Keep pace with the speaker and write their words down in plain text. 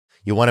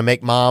You want to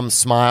make mom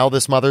smile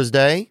this Mother's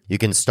Day? You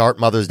can start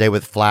Mother's Day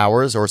with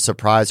flowers or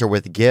surprise her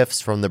with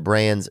gifts from the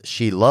brands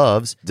she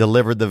loves,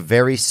 delivered the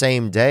very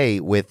same day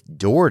with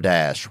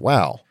DoorDash.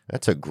 Wow,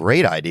 that's a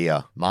great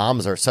idea.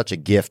 Moms are such a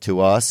gift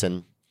to us,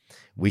 and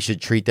we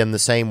should treat them the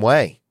same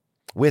way,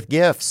 with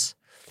gifts,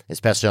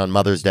 especially on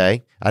Mother's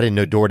Day. I didn't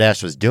know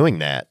DoorDash was doing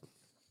that.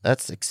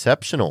 That's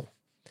exceptional.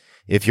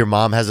 If your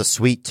mom has a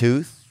sweet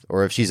tooth,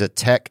 or if she's a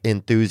tech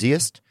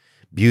enthusiast,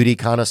 beauty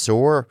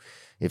connoisseur,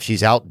 if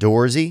she's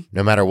outdoorsy,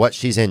 no matter what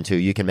she's into,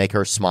 you can make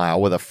her smile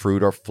with a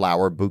fruit or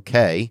flower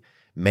bouquet,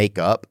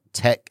 makeup,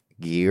 tech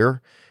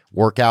gear,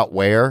 workout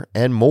wear,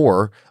 and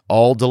more,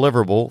 all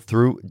deliverable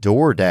through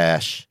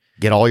DoorDash.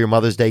 Get all your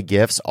Mother's Day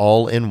gifts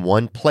all in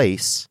one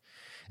place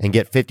and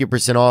get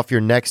 50% off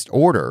your next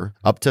order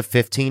up to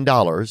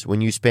 $15 when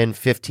you spend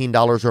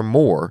 $15 or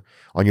more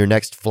on your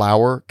next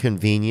flower,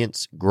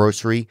 convenience,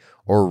 grocery,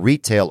 or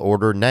retail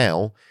order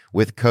now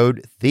with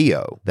code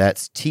THEO.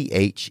 That's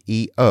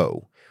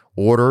THEO.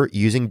 Order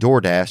using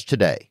DoorDash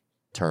today.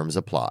 Terms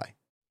apply.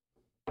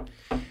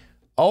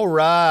 All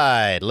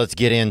right, let's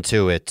get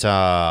into it.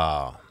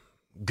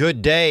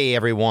 Good day,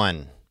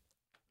 everyone,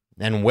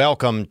 and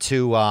welcome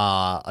to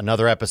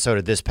another episode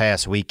of This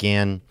Past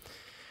Weekend.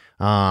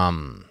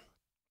 What's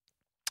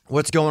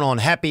going on?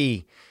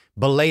 Happy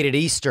belated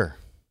Easter.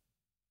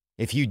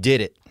 If you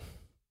did it.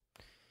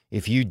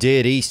 If you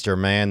did Easter,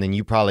 man, then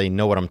you probably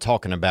know what I'm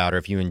talking about, or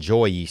if you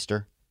enjoy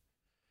Easter.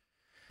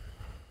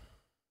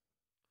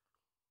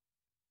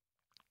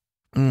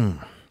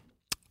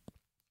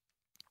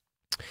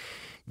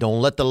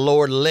 Don't let the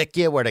Lord lick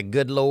you where the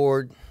good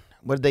Lord,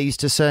 what did they used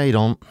to say?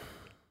 Don't.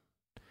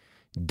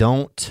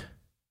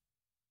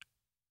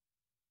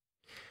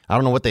 I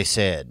don't know what they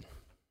said,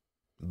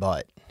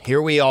 but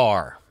here we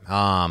are.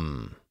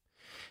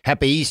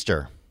 Happy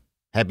Easter.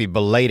 Happy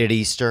belated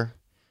Easter.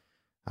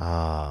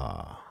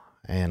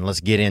 And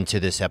let's get into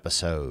this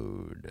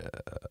episode.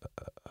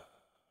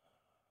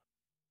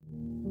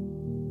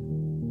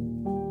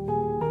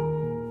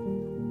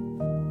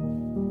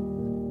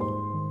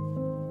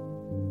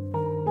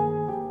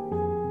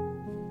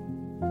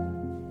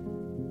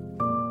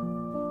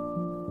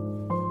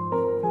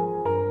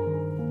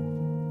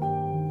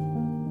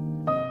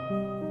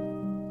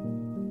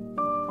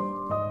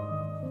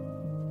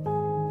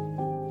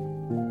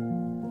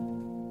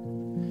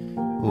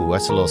 Ooh,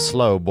 that's a little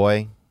slow,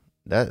 boy.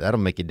 That'll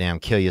make you damn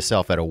kill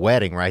yourself at a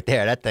wedding right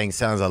there. That thing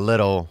sounds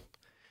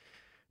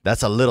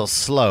that's a little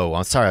slow.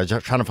 I'm sorry, I was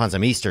just trying to find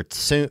some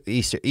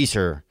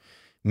Easter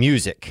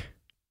music.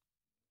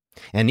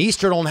 And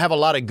Easter don't have a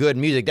lot of good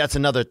music. That's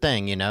another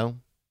thing, you know.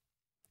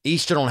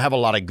 Easter don't have a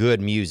lot of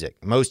good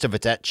music. Most of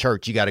it's at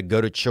church. You got to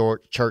go to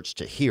church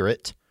to hear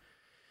it.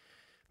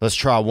 Let's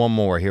try one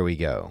more. Here we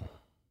go.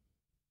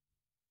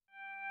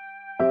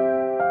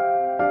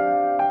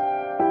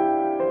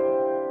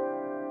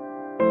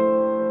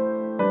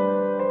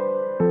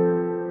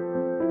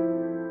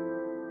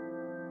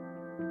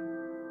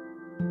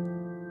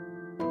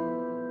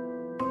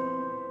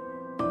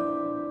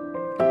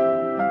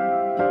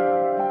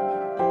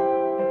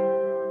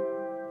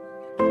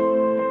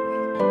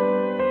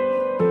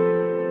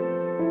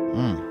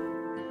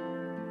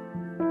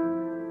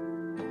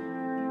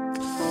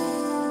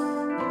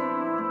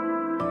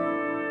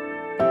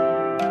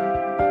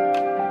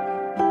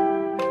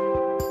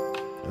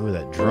 Ooh,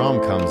 that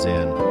drum comes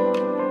in.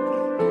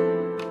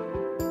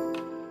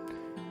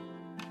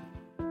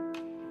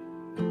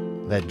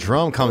 That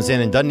drum comes in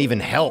and doesn't even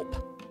help.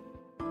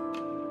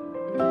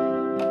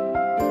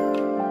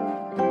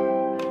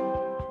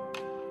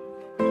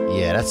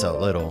 Yeah,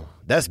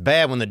 that's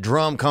bad when the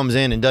drum comes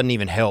in and doesn't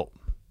even help.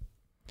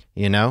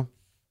 You know?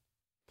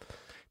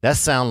 That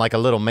sounds like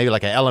maybe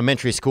like an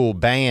elementary school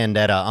band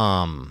at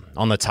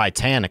on the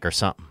Titanic or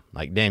something.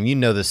 Like, damn, you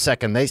know the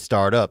second they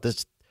start up,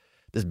 this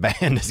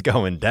band is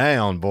going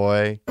down,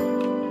 boy.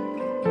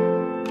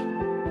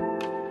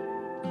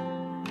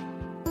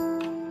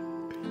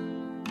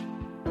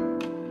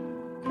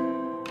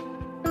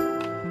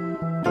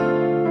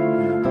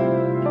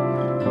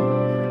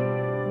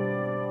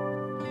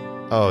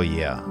 Oh,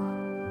 yeah.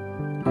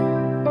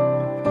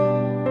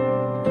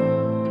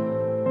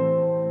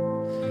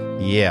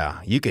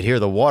 Yeah, you could hear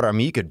the water. I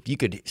mean, you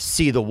could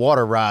see the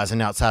water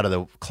rising outside of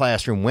the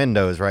classroom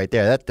windows right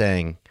there. That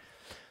thing,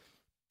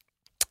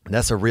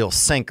 that's a real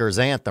sinker's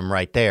anthem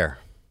right there,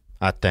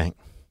 I think.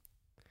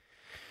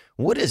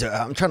 What is it?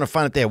 I'm trying to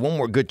find if they have one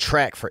more good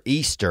track for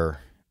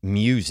Easter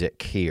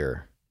music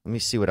here. Let me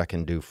see what I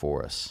can do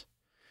for us.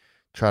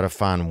 Try to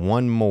find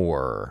one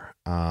more.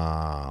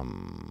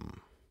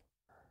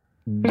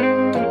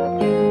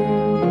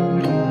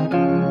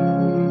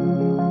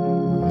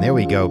 There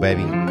we go,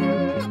 baby.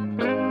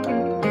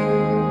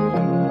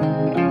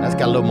 That's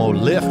got a little more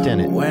lift in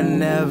it.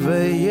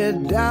 Whenever you're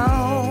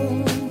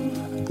down,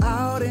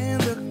 out in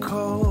the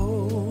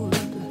cold,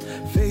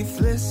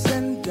 faithless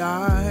and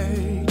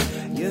dark,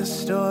 your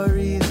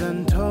story's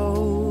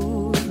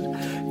untold.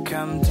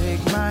 Come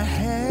take my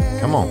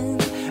hand. Come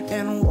on.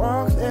 And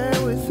walk there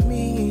with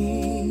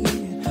me.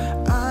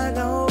 I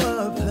know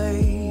a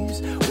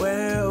place where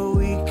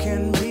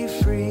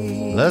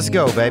Let's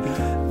go, baby.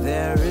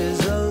 There is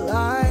a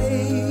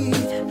light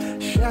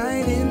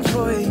shining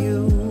for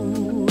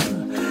you,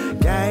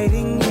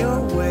 guiding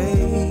your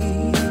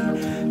way,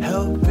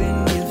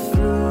 helping you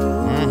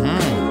through.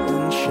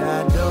 When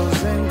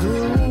shadows and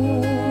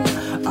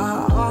gloom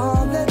are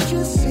all that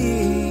you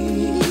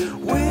see,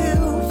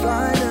 we'll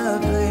find a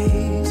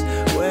place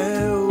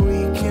where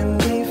we can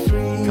be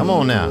free. Come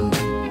on now.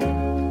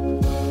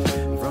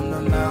 From the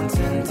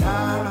mountain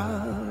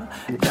top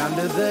down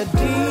to the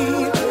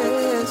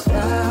deepest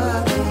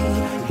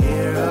valley,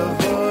 hear a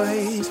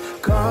voice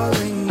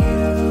calling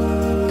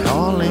you.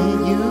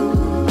 Calling you.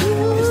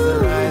 It's the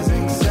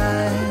rising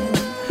sun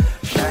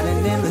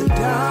shining in the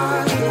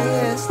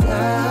darkest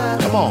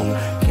valley. Come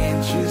on.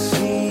 Can't you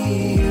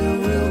see you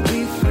will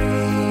be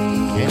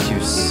free? Can't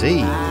you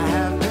see? I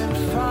have been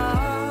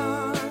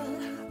far,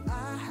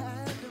 I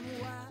have been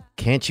wide.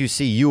 Can't you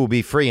see you will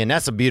be free? And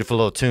that's a beautiful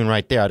little tune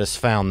right there. I just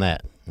found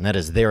that. And that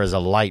is There Is a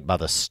Light by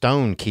the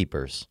Stone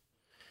Keepers.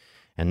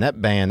 And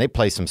that band, they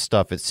play some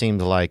stuff. It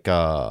seems like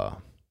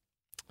something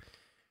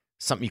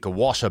you could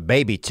wash a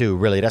baby to,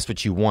 really. That's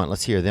what you want.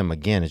 Let's hear them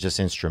again. It's just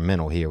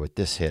instrumental here with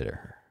this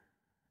hitter.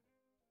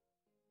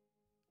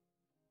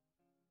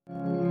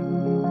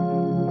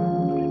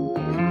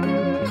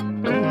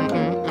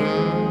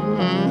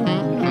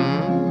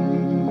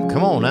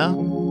 Come on now.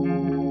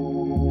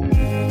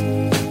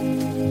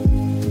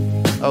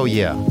 Oh,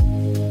 yeah.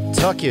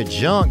 Tuck your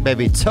junk,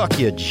 baby. Tuck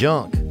your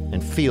junk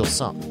and feel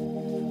something.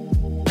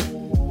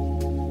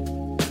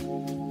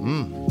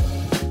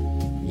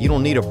 You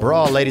don't need a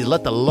bra, ladies.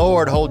 Let the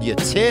Lord hold your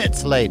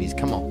tits, ladies.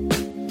 Come on.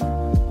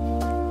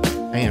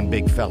 And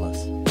big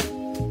fellas.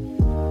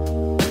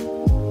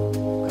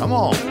 Come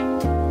on.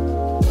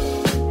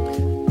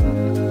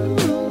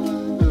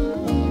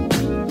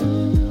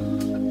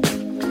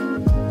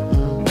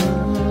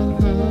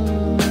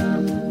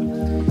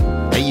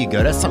 There you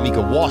go. That's something you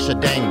could wash a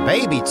dang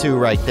baby to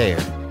right there.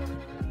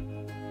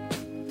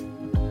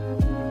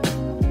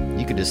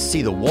 You could just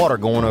see the water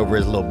going over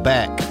his little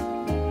back.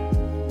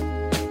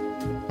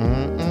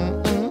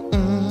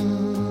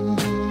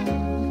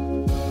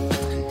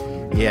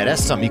 Yeah,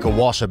 that's something you could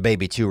wash a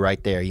baby to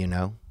right there, you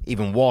know.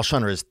 Even wash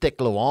under his thick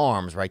little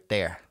arms right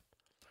there.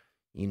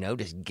 You know,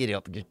 just get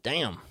up, just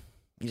damn.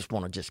 You just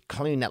want to just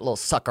clean that little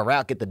sucker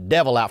out, get the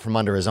devil out from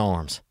under his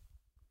arms.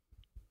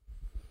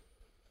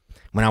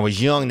 When I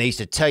was young, they used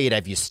to tell you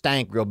that if you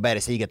stank real bad,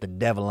 they say you got the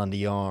devil under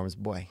your arms,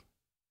 boy.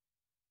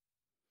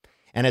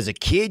 And as a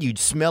kid, you'd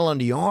smell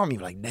under your arm, you're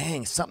like,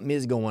 dang, something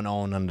is going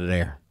on under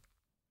there.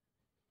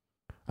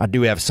 I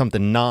do have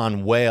something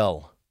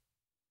non-well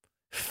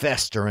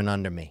festering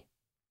under me.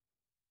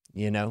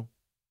 You know,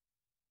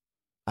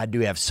 I do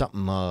have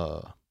something,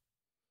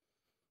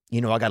 you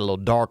know, I got a little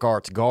dark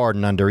arts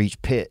garden under each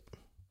pit,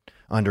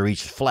 under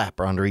each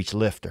flapper, under each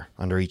lifter,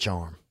 under each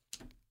arm.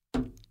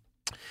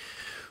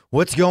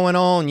 What's going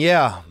on?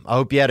 Yeah, I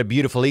hope you had a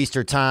beautiful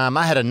Easter time.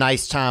 I had a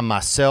nice time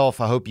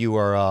myself. I hope you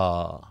were,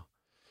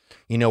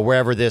 you know,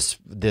 wherever this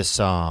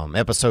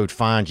episode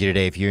finds you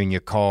today, if you're in your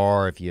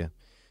car, if you're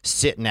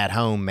sitting at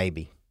home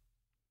maybe,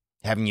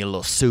 having your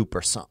little soup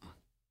or something.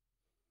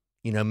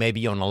 You know,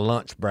 maybe on a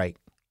lunch break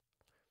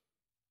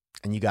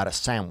and you got a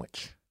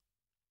sandwich.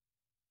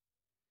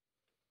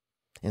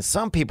 And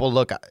some people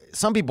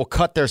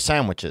cut their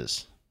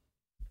sandwiches.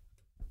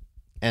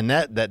 And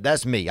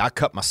that's me. I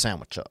cut my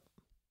sandwich up.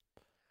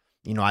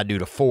 You know, I do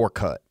the 4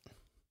 cut.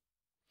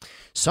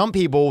 Some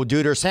people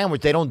do their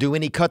sandwich. They don't do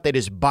any cut. They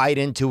just bite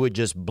into it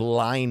just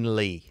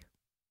blindly.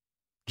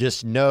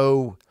 Just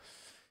know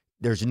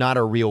there's not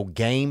a real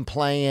game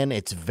plan.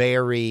 It's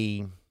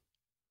very...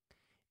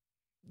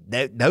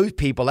 Those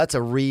people, that's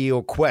a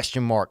real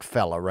question mark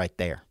fella right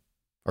there.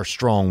 Or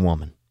strong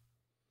woman.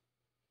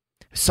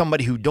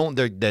 Somebody who don't,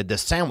 the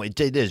sandwich,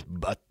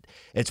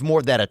 it's more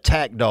of that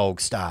attack dog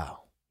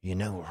style. You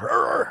know,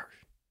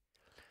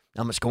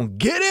 I'm just going to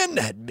get in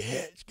that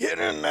bitch. Get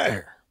in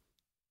there.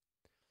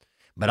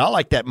 But I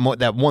like that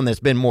one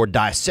that's been more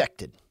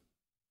dissected.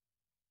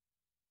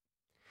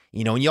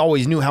 You know, and you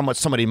always knew how much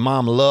somebody's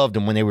mom loved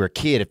them when they were a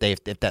kid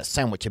if that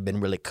sandwich had been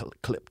really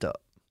clipped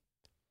up.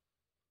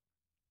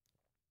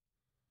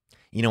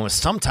 You know, and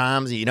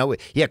sometimes, you know,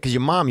 yeah, because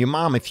your mom,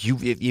 if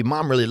your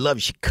mom really loves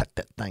you, she cut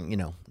that thing, you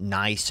know,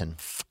 nice and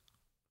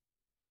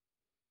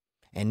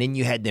then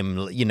you had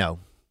them, you know,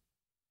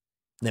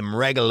 them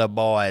regular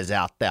boys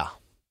out there,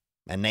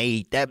 and they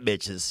eat that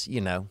bitches,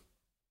 you know,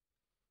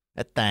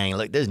 that thing.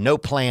 Look, there's no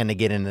plan to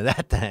get into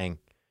that thing.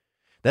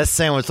 That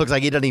sandwich looks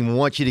like he doesn't even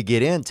want you to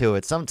get into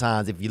it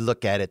sometimes if you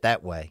look at it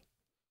that way.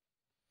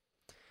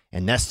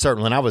 And that's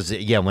certain. When I was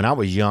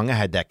young, I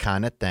had that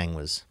kind of thing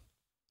was.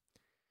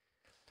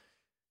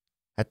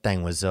 That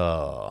thing was,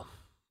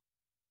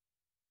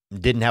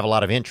 didn't have a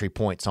lot of entry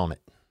points on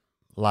it.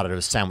 A lot of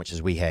those sandwiches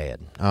we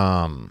had.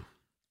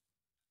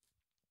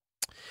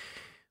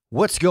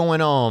 What's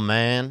going on,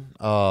 man?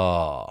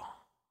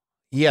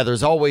 Yeah,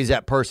 there's always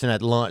that person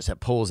at lunch that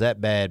pulls that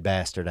bad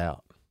bastard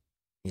out.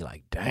 You're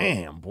like,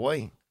 damn,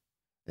 boy,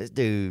 this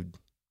dude's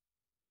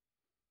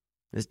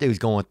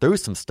going through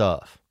some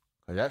stuff.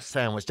 That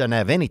sandwich doesn't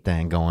have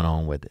anything going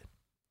on with it.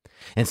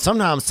 And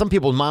sometimes some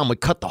people's mom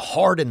would cut the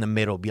heart in the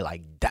middle, be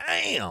like,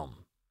 damn,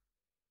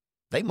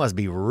 they must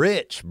be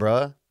rich,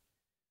 bruh.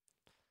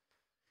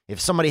 If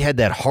somebody had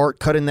that heart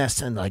cut in that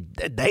sandwich,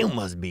 like, they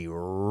must be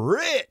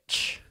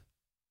rich.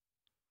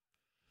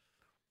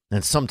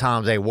 And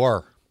sometimes they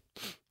were.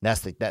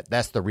 That's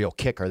the real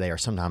kicker there.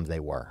 Sometimes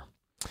they were.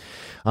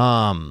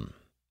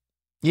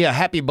 Yeah,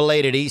 happy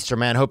belated Easter,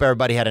 man. Hope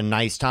everybody had a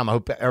nice time. I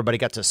hope everybody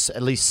got to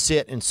at least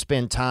sit and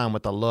spend time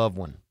with a loved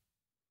one.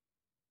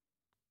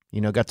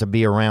 You know, got to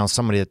be around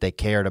somebody that they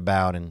cared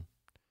about and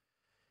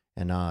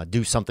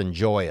do something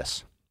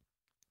joyous.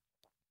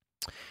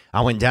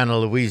 I went down to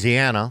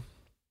Louisiana,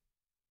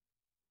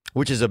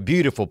 which is a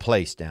beautiful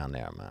place down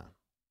there, man.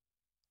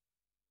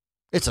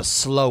 It's a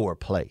slower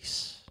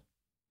place.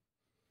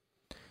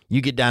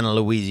 You get down to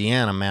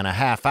Louisiana, man, a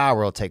half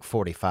hour will take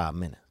 45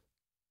 minutes.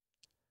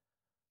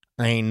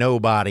 Ain't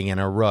nobody in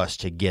a rush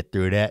to get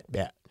through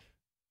that.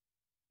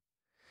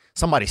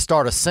 Somebody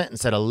start a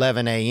sentence at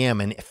 11 a.m.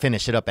 and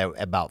finish it up at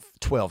about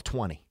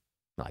 12:20.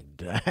 Like,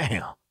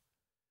 damn.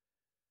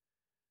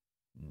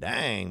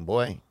 Dang,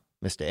 boy.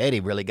 Mr. Eddie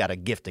really got a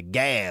gift of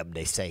gab,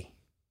 they say.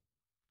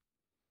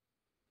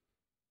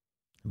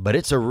 But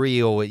it's a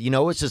real, you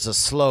know, it's just a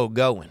slow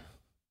going.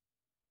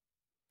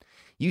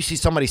 You see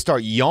somebody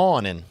start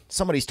yawning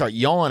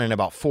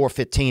about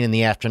 4:15 in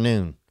the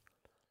afternoon.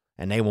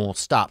 And they won't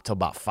stop till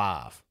about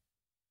 5.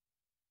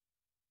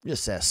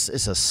 It's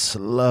a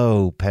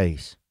slow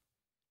pace.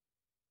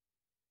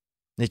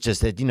 It's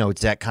just that, you know,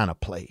 it's that kind of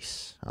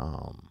place.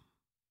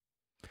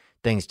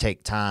 Things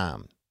take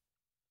time.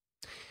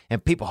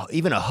 And people,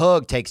 even a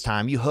hug takes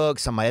time. You hug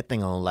somebody, that thing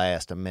will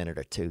last a minute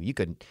or two. You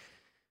could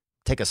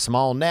take a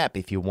small nap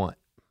if you want.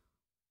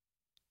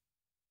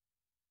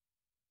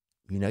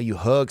 You know, you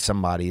hug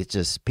somebody. It's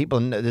just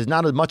there's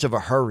not as much of a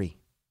hurry.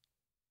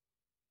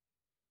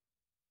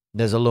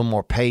 There's a little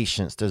more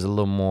patience. There's a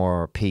little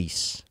more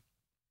peace,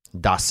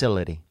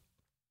 docility.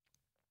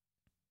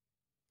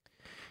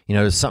 You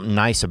know, there's something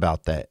nice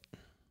about that.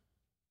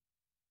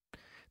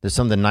 There's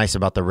something nice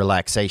about the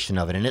relaxation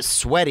of it. And it's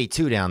sweaty,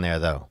 too, down there,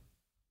 though.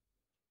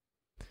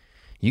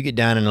 You get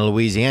down into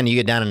Louisiana, you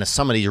get down into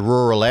some of these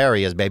rural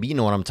areas, baby. You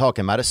know what I'm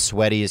talking about. It's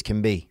sweaty as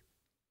can be.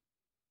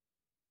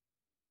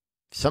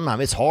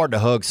 Sometimes it's hard to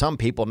hug some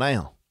people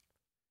now.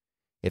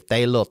 If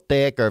they a little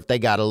thick or if they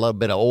got a little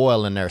bit of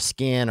oil in their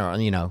skin or,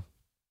 you know,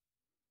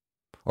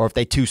 or if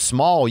they too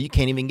small, you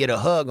can't even get a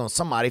hug on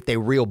somebody if they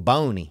real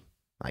bony.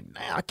 Like,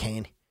 man, I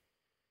can't.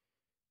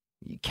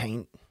 You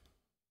can't.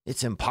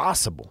 It's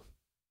impossible.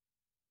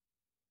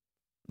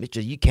 It's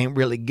just, you can't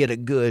really get a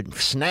good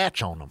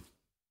snatch on them.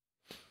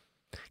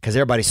 Because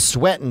everybody's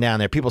sweating down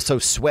there. People so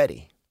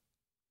sweaty.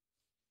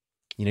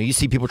 You know, you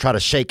see people try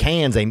to shake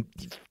hands.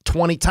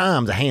 20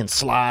 times a hand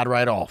slide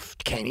right off.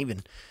 Can't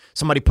even.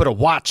 Somebody put a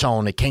watch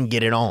on, they can't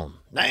get it on.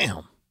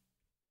 Damn.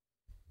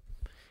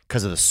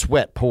 Because of the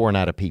sweat pouring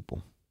out of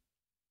people.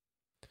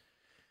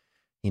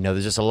 You know,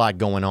 there's just a lot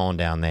going on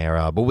down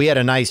there. But we had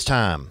a nice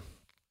time.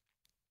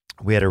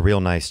 We had a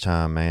real nice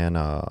time, man.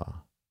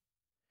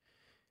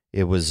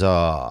 It was,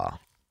 what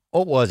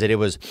was it? It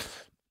was,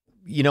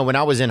 you know, when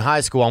I was in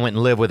high school, I went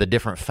and lived with a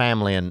different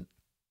family. And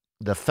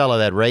the fella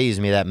that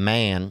raised me, that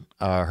man,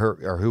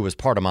 or who was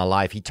part of my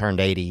life, he turned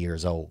 80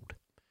 years old.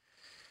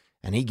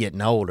 And he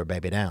getting older,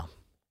 baby, now.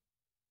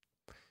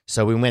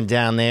 So we went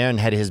down there and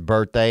had his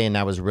birthday, and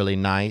that was really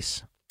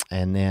nice.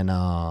 And then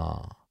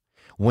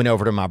went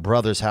over to my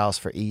brother's house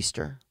for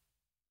Easter.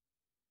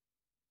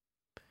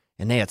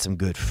 And they had some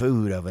good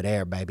food over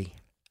there, baby.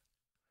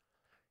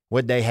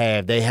 What'd they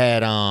have? They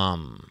had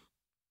them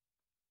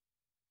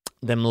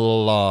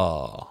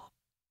little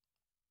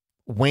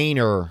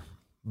wiener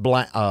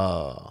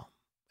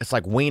it's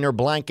like wiener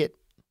blanket.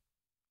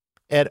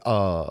 It's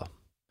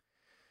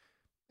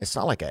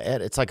not like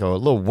it's like a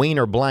little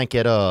wiener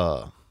blanket.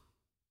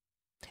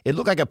 It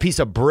looked like a piece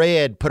of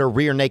bread, put a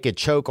rear naked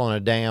choke on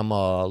a damn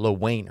little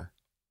wiener.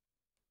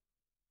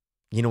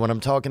 You know what I'm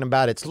talking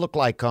about? It's looked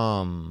like,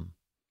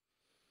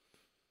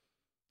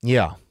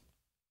 yeah.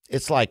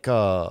 It's like,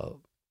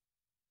 you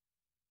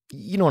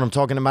know what I'm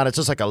talking about? It's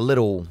just like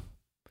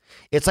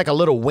it's like a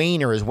little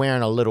wiener is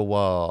wearing a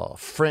little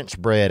French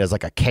bread as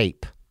like a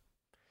cape.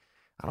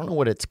 I don't know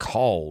what it's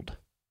called.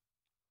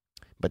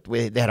 But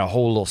they had a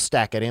whole little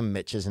stack of them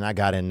mitches, and I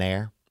got in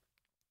there.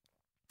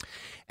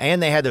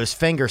 And they had those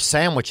finger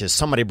sandwiches.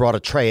 Somebody brought a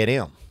tray of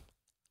them.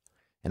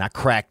 And I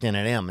cracked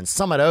into them. And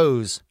some of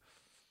those,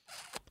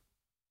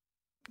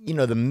 you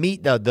know, the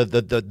meat,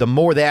 the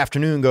more the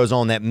afternoon goes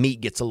on, that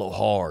meat gets a little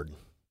hard.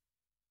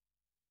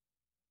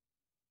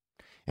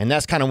 And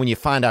that's kind of when you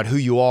find out who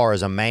you are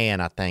as a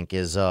man, I think,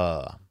 is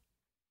the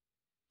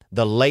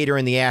later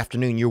in the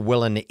afternoon you're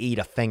willing to eat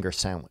a finger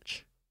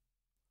sandwich.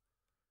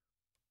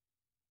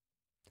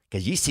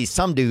 Because you see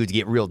some dudes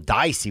get real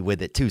dicey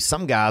with it, too.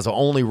 Some guys will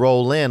only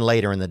roll in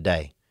later in the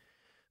day.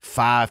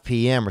 5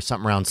 p.m. or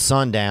something around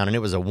sundown, and it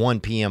was a 1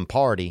 p.m.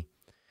 party.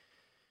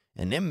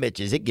 And them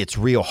bitches, it gets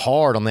real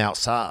hard on the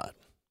outside.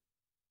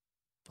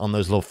 On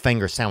those little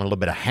finger sandwich, a little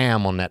bit of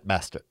ham on that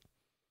bastard.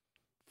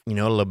 a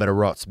little bit of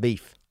roast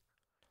beef.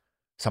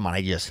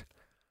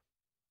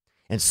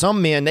 And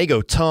some men, they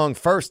go tongue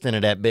first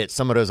into that bitch.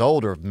 Some of those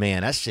older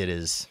men, that shit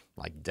is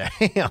like,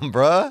 damn,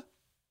 bruh.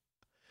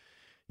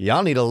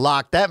 Y'all need to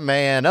lock that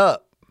man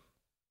up.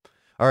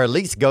 Or at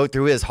least go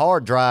through his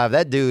hard drive.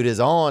 That dude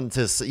is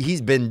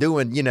he's been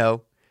doing,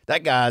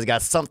 that guy's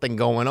got something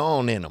going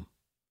on in him.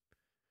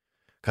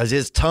 Because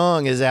his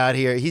tongue is out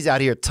here. He's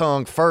out here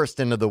tongue first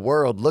into the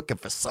world looking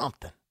for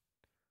something.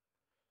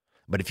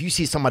 But if you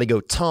see somebody go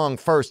tongue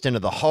first into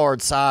the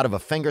hard side of a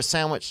finger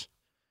sandwich,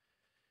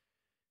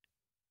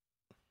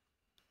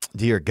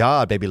 dear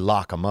God, baby,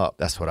 lock them up.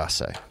 That's what I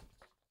say.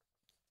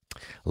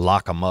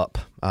 Lock them up.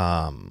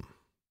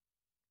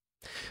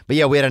 But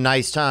yeah, we had a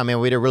nice time, man.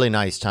 We had a really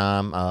nice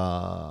time.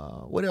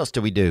 What else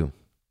did we do?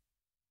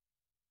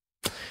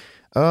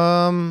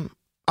 I'll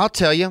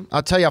tell you.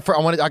 I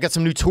got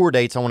some new tour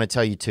dates I want to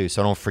tell you too,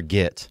 so don't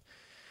forget.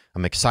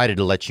 I'm excited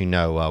to let you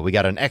know. We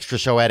got an extra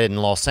show added in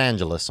Los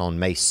Angeles on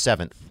May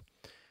 7th.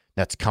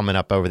 That's coming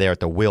up over there at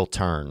the Will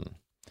Turn.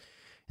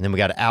 And then we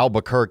got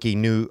Albuquerque,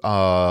 New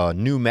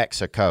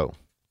Mexico.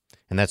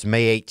 And that's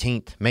May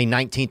 18th, May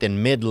 19th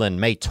in Midland,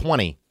 May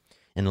 20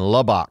 in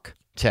Lubbock,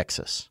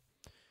 Texas.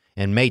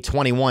 And May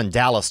 21,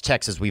 Dallas,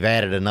 Texas, we've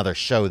added another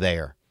show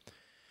there.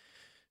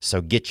 So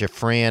get your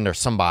friend or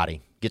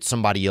somebody. Get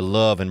somebody you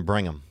love and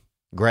bring them.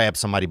 Grab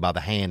somebody by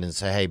the hand and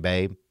say, hey,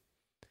 babe,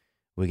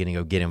 we're going to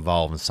go get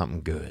involved in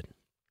something good.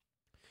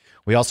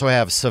 We also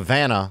have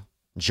Savannah,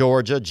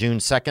 Georgia, June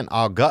 2nd,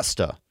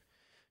 Augusta,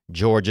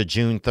 Georgia,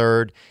 June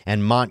 3rd,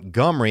 and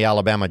Montgomery,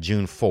 Alabama,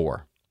 June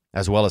 4,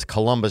 as well as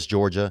Columbus,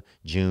 Georgia,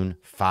 June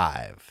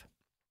 5.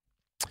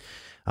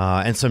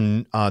 And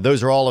some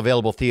those are all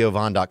available,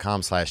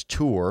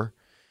 theovon.com/tour.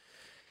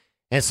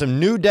 And some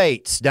new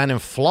dates down in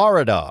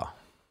Florida.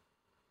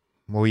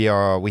 We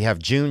have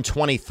June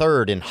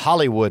 23rd in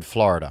Hollywood,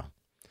 Florida.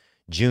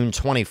 June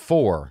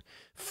 24,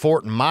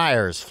 Fort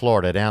Myers,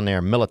 Florida, down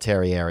there,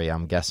 military area,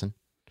 I'm guessing.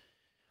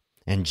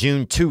 And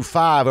June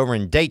 25 over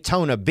in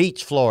Daytona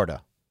Beach,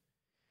 Florida.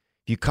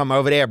 If you come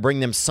over there, bring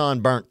them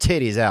sunburnt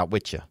titties out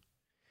with you.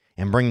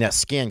 And bring that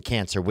skin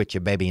cancer with you,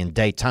 baby, in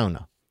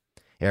Daytona.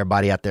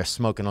 Everybody out there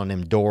smoking on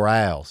them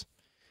Dorals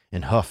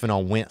and huffing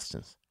on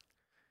Winstons.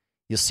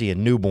 You'll see a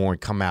newborn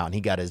come out and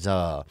he got his,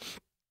 he'll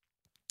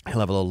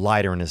have a little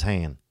lighter in his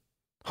hand,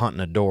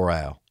 hunting a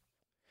Doral.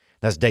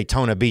 That's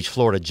Daytona Beach,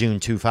 Florida, June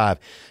 25.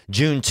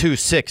 June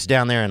 26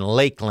 down there in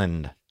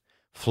Lakeland,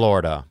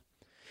 Florida.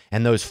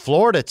 And those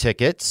Florida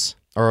tickets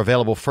are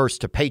available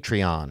first to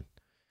Patreon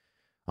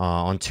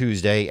on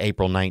Tuesday,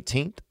 April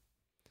 19th.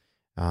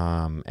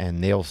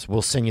 And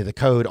we'll send you the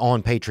code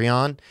on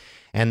Patreon.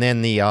 And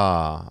then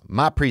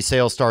my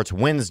pre-sale starts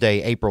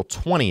Wednesday, April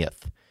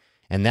 20th.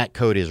 And that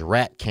code is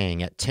Rat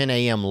King at 10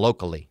 a.m.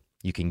 locally.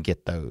 You can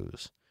get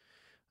those.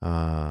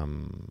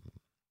 And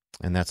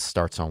that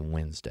starts on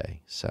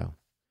Wednesday. So,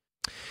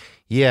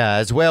 yeah,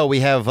 as well, we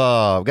have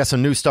we got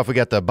some new stuff. We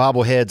got the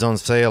bobbleheads on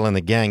sale and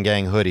the Gang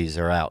hoodies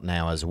are out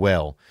now as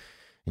well.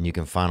 And you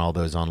can find all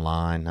those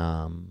online.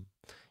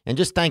 And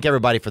just thank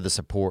everybody for the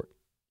support,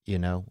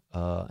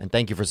 and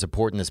thank you for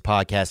supporting this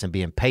podcast and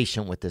being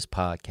patient with this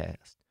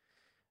podcast.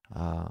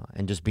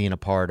 And just being a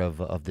part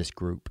of this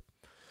group.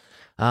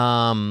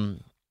 I'll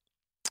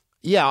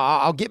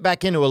get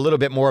back into a little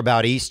bit more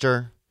about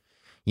Easter.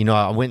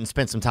 I went and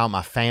spent some time with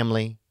my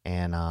family,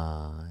 and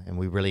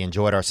we really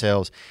enjoyed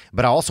ourselves.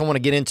 But I also want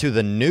to get into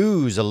the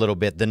news a little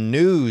bit. The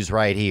news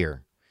right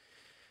here.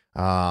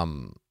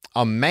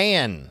 A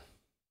man,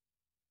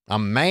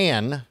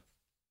 an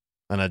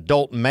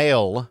adult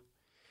male,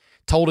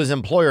 told his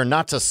employer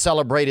not to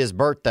celebrate his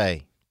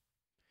birthday.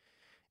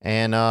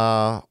 And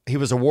he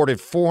was awarded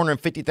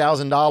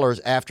 $450,000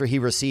 after he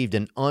received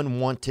an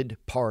unwanted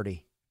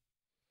party.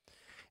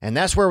 And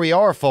that's where we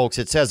are, folks.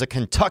 It says a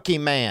Kentucky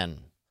man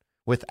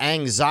with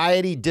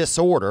anxiety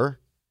disorder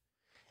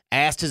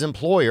asked his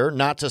employer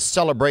not to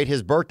celebrate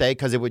his birthday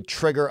because it would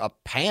trigger a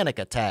panic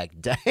attack.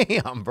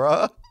 Damn,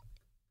 bro.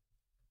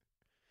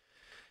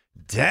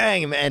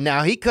 Dang, man.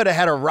 Now, he could have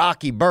had a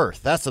rocky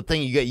birth. That's the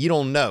thing you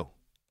don't know.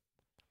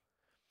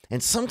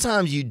 And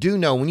sometimes you do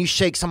know when you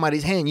shake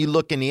somebody's hand, you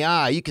look in the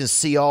eye, you can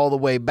see all the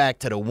way back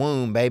to the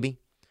womb, baby.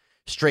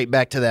 Straight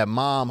back to that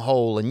mom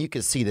hole, and you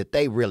can see that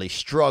they really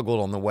struggled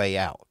on the way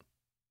out.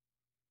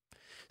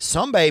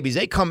 Some babies,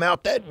 they come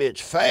out that bitch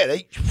fat.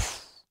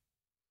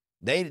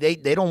 They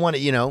don't want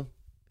to,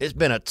 it's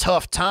been a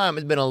tough time.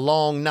 It's been a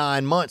long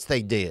 9 months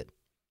they did.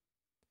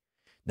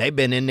 They've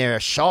been in there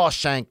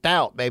Shawshanked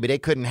out, baby. They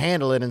couldn't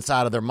handle it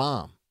inside of their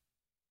mom.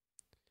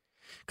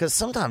 Because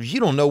sometimes you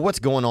don't know what's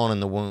going on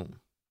in the womb.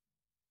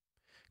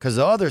 Because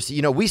the others,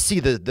 we see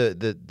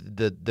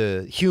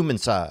the human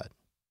side.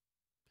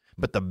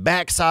 But the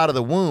back side of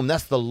the womb,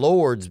 that's the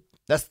Lord's,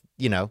 that's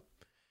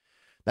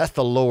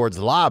the Lord's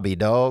lobby,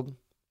 dog.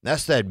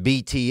 That's that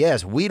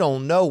BTS. We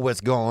don't know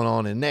what's going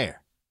on in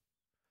there.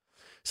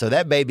 So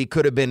that baby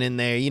could have been in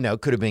there,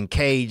 could have been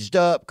caged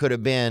up,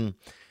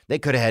 they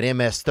could have had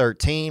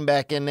MS-13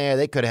 back in there.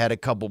 They could have had a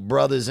couple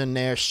brothers in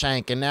there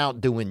shanking out,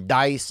 doing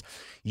dice.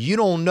 You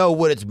don't know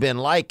what it's been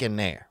like in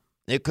there.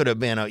 It could have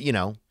been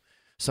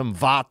some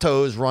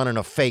vatos running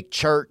a fake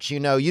church. You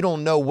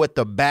don't know what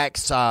the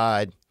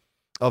backside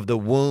of the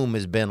womb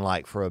has been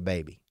like for a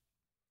baby,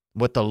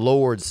 what the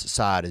Lord's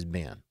side has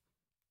been.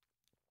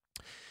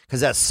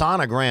 Because that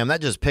sonogram,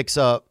 that just picks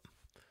up,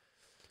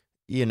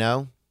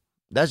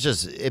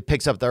 it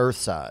picks up the earth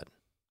side.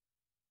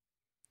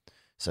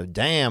 So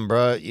damn,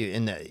 bro,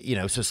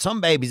 so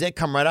some babies, they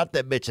come right out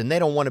that bitch and they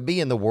don't want to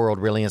be in the world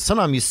really. And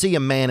sometimes you see a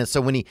man, and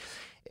so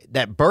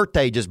that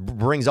birthday just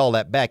brings all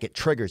that back, it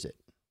triggers it.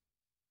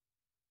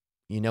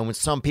 When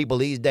some people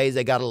these days,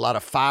 they got a lot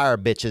of fire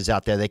bitches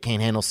out there, they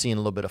can't handle seeing a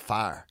little bit of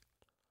fire.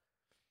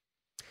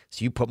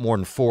 So you put more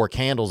than 4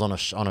 candles on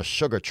a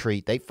sugar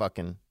treat, they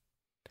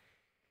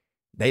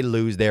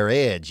lose their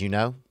edge,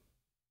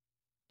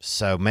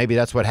 So maybe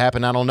that's what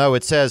happened. I don't know.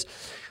 It says,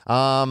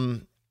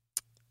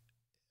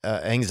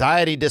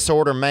 anxiety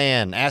disorder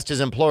man asked his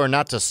employer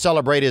not to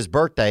celebrate his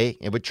birthday.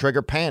 It would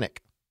trigger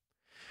panic.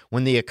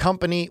 When the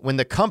company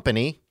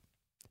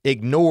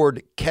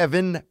ignored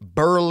Kevin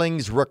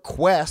Burling's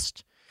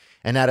request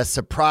and at a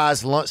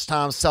surprise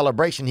lunchtime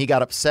celebration, he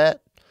got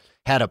upset,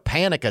 had a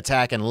panic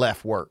attack, and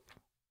left work.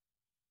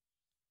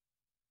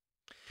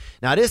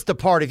 Now, this is the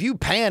part, if you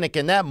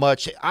panicking that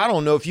much, I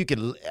don't know if you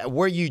could,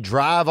 where you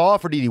drive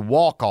off, or did he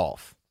walk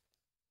off?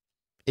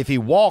 If he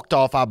walked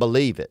off, I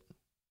believe it.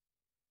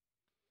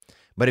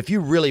 But if you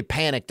really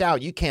panicked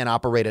out, you can't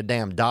operate a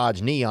damn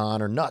Dodge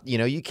Neon or not,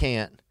 you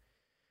can't.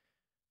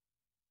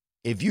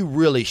 If you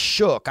really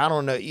shook, I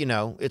don't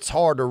know, it's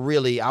hard to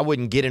really, I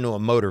wouldn't get into a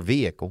motor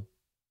vehicle.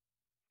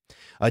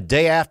 A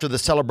day after the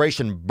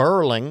celebration,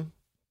 Burling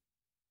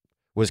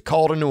was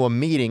called into a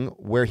meeting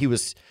where he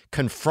was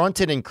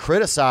confronted and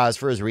criticized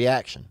for his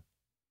reaction.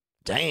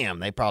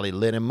 Damn, they probably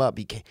lit him up.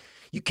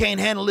 You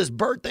can't handle this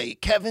birthday,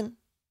 Kevin.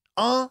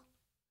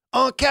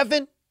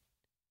 Kevin?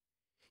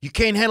 You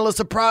can't handle a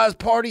surprise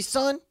party,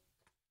 son?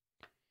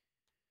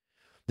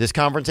 This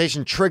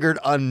confrontation triggered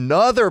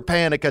another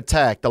panic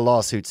attack, the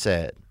lawsuit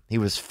said. He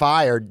was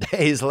fired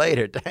days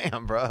later.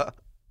 Damn, bro.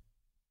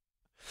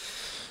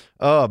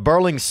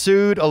 Burling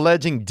sued,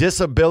 alleging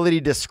disability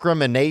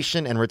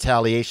discrimination and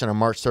retaliation. On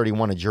March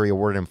 31, a jury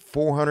awarded him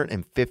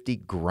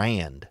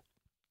 $450,000.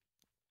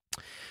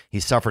 He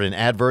suffered an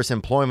adverse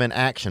employment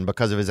action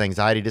because of his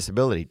anxiety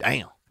disability.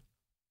 Damn.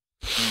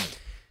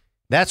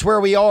 That's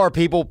where we are,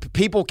 people.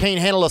 People can't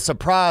handle a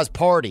surprise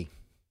party.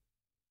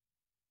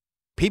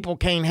 People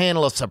can't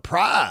handle a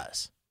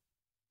surprise.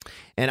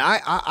 And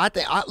I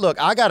think,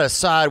 look, I got to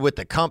side with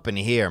the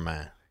company here,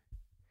 man.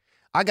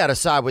 I got to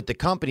side with the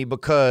company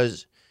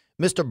because,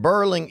 Mr.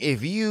 Burling,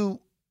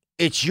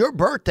 it's your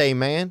birthday,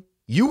 man.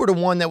 You were the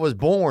one that was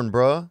born,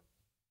 bruh.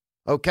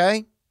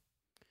 Okay?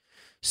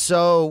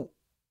 So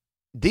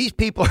these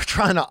people are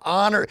trying to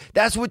honor.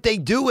 That's what they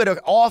do at an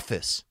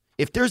office.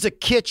 If there's a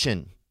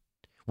kitchen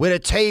with a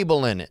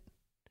table in it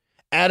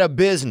at a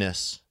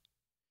business,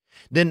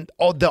 then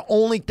the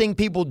only thing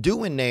people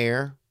do in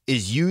there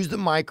is use the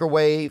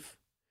microwave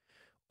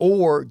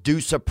or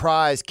do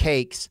surprise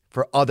cakes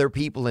for other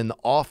people in the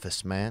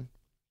office, man.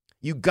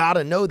 You got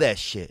to know that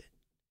shit.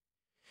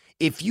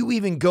 If you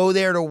even go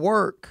there to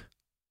work,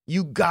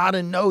 you got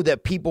to know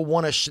that people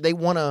want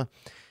to,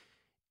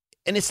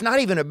 and it's not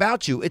even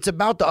about you. It's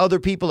about the other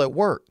people at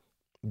work.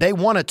 They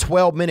want a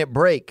 12-minute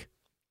break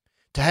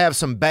to have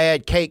some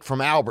bad cake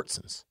from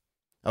Albertsons,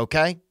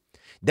 okay?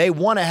 They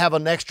want to have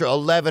an extra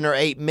 11 or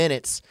 8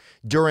 minutes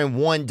during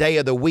one day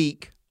of the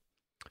week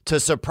to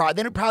surprise.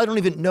 They probably don't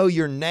even know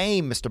your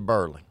name, Mr.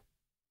 Burling.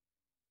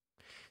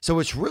 So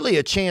it's really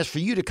a chance for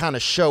you to kind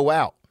of show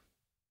out.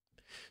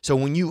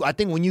 So I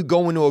think when you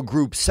go into a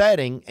group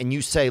setting and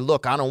you say,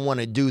 look, I don't want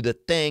to do the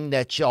thing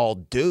that y'all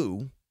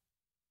do,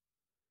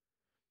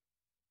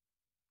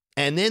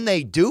 and then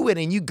they do it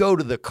and you go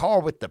to the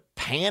car with the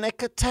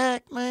panic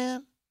attack,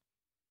 man.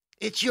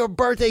 It's your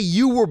birthday.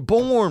 You were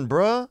born,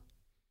 bruh.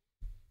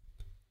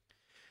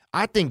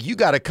 I think you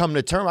got to come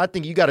to terms. I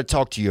think you got to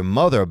talk to your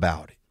mother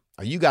about it,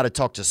 or you got to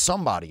talk to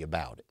somebody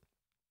about it.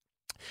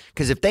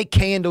 Because if they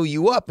candle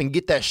you up and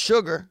get that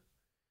sugar,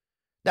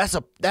 that's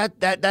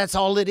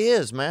all it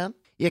is, man.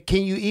 Yeah,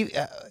 can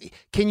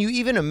you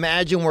even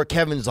imagine where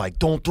Kevin's like,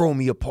 don't throw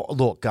me a party.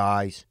 Look,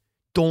 guys,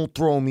 don't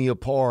throw me a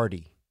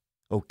party,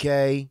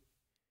 okay?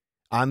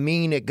 I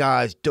mean it,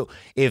 guys.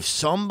 If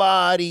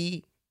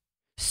somebody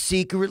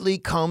secretly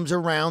comes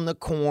around the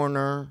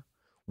corner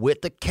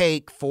with the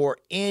cake for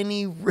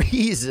any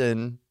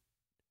reason,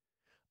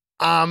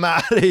 I'm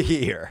out of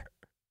here.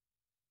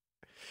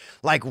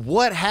 Like,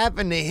 what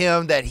happened to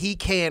him that he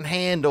can't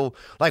handle?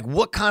 Like,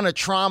 what kind of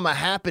trauma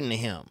happened to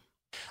him?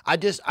 I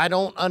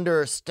don't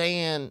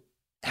understand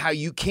how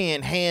you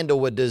can't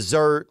handle a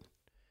dessert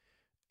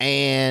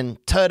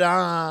and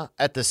ta-da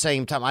at the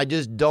same time. I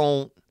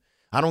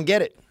don't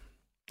get it.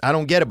 I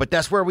don't get it, but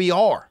that's where we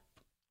are.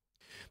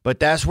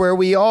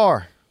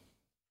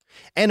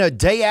 And a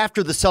day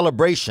after the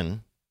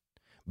celebration,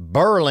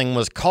 Burling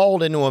was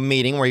called into a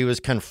meeting where he was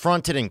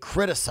confronted and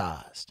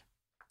criticized.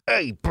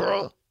 Hey,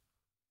 bro,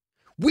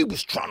 we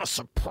was trying to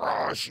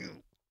surprise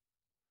you.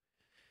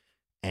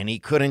 And he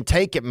couldn't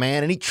take it,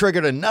 man, and he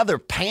triggered another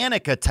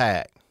panic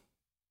attack.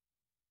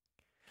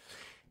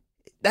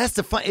 That's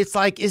the fun. It's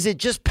like, is it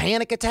just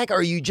panic attack or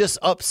are you just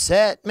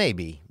upset?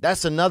 Maybe.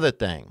 That's another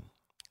thing.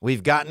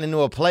 We've gotten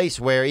into a place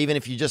where even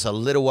if you're just a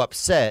little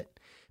upset,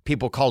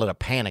 people call it a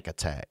panic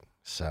attack.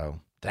 So,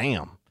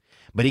 damn.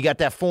 But he got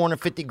that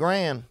 450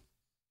 grand.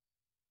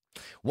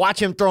 Watch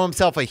him throw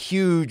himself a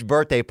huge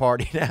birthday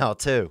party now,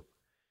 too.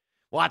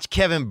 Watch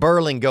Kevin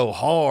Burling go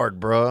hard,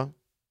 bro.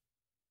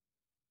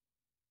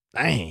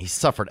 Dang, he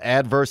suffered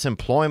adverse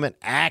employment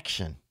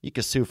action. You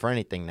can sue for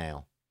anything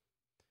now.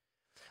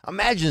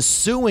 Imagine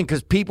suing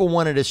because people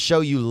wanted to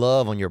show you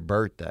love on your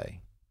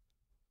birthday.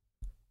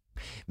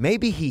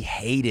 Maybe he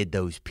hated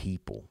those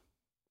people.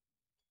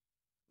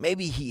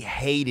 Maybe he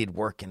hated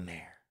working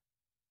there.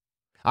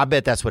 I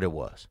bet that's what it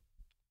was.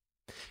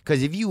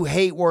 Because if you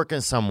hate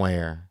working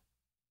somewhere,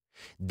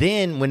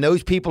 then when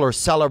those people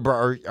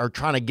are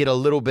trying to get a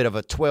little bit of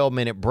a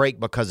 12-minute break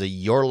because of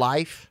your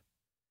life,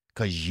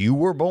 because you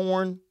were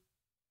born,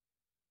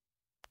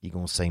 you're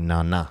going to say,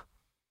 nah,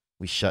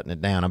 we shutting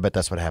it down. I bet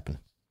that's what happened.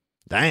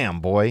 Damn,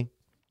 boy.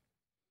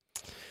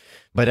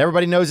 But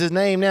everybody knows his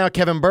name now.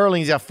 Kevin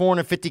Burling, he's got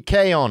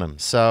 $450K on him.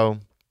 So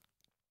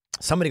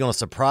somebody going to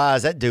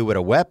surprise that dude with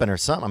a weapon or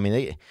something. I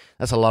mean,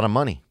 that's a lot of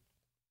money.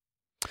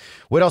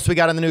 What else we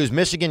got in the news?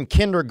 Michigan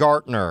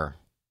kindergartner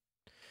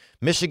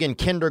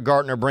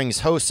brings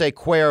Jose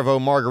Cuervo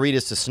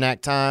margaritas to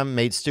snack time,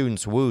 made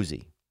students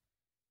woozy.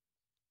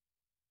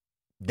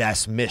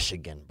 That's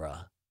Michigan,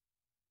 bruh.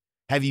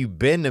 Have you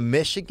been to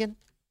Michigan?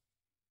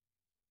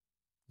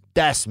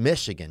 That's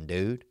Michigan,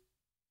 dude.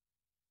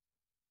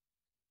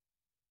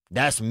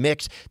 That's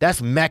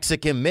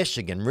Mexican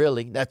Michigan,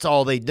 really. That's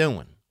all they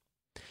doing.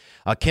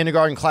 A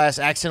kindergarten class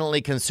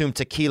accidentally consumed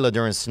tequila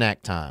during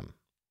snack time.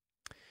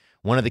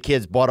 One of the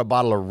kids bought a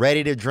bottle of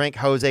ready-to-drink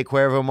Jose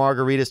Cuervo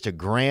margaritas to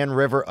Grand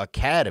River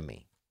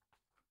Academy.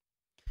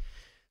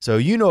 So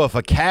you know if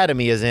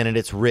Academy is in it,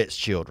 it's rich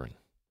children.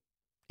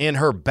 In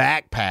her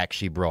backpack,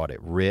 she brought it.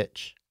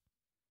 Rich.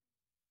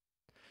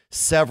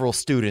 Several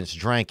students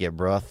drank it,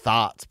 bruh.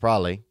 Thoughts,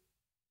 probably.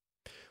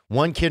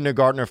 One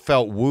kindergartner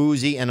felt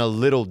woozy and a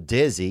little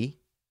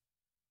dizzy.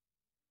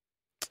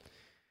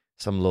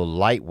 Some little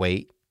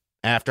lightweight.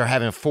 After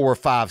having 4 or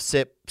 5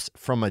 sips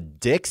from a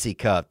Dixie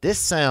cup. This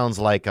sounds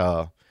like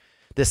a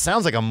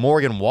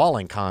Morgan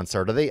Wallen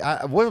concert.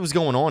 What was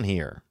going on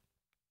here?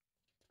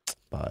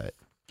 But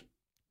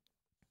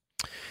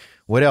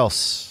what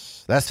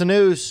else? That's the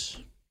news.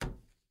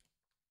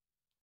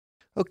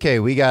 Okay,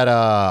 we got,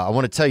 I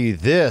want to tell you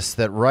this,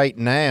 that right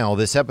now,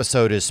 this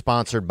episode is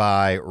sponsored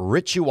by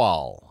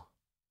Ritual.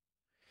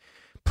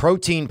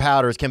 Protein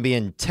powders can be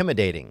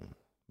intimidating,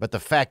 but the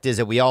fact is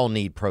that we all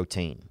need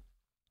protein.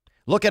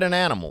 Look at an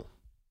animal.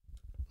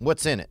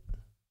 What's in it?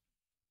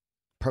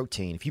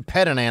 Protein. If you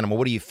pet an animal,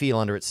 what do you feel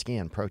under its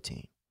skin?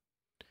 Protein.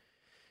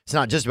 It's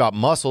not just about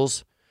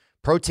muscles.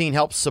 Protein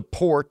helps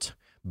support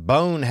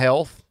bone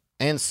health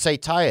and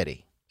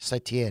satiety.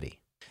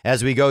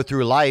 As we go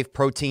through life,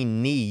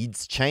 protein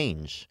needs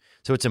change.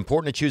 So it's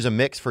important to choose a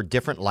mix for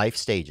different life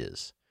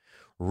stages.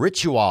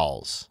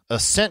 Ritual's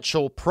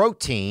Essential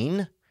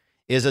Protein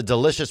is a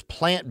delicious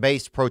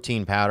plant-based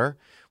protein powder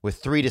with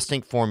 3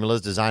 distinct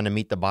formulas designed to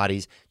meet the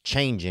body's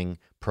changing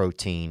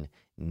protein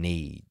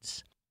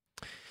needs.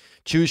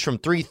 Choose from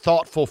 3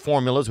 thoughtful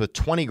formulas with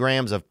 20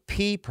 grams of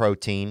pea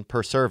protein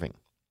per serving.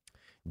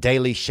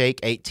 Daily Shake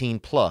 18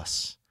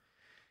 Plus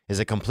is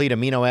a complete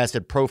amino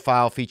acid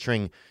profile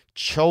featuring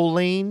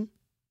choline,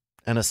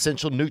 an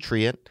essential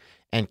nutrient,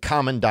 and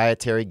common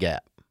dietary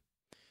gap.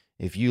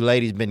 If you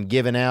ladies been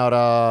giving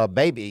out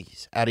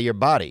babies out of your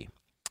body,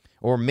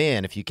 or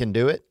men, if you can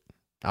do it,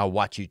 I'll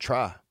watch you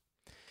try.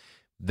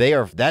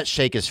 That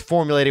shake is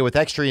formulated with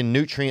extra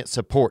nutrient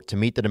support to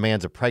meet the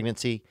demands of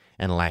pregnancy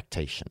and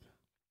lactation.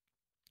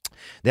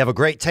 They have a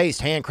great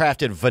taste,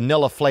 handcrafted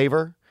vanilla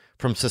flavor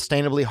from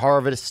sustainably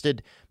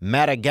harvested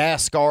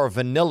Madagascar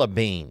vanilla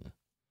bean.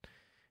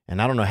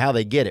 And I don't know how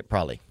they get it,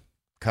 probably.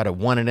 Could have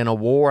won it in a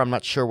war. I'm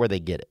not sure where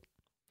they get it.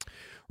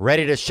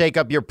 Ready to shake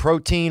up your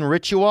protein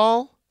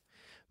ritual?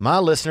 My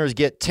listeners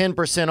get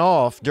 10%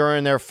 off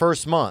during their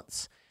first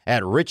months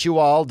at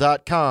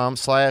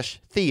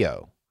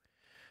ritual.com/Theo.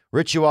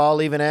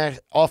 Ritual even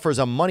offers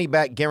a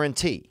money-back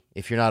guarantee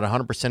if you're not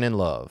 100% in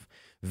love.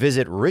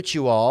 Visit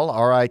Ritual,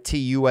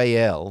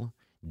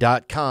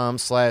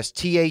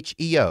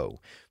 ritual.com/THEO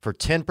for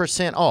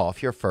 10%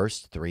 off your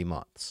first 3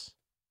 months.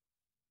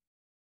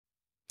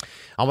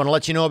 I want to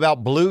let you know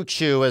about Blue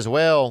Chew as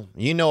well.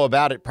 You know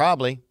about it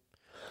probably,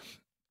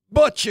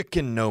 but you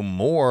can know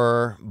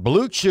more.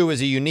 Blue Chew is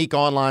a unique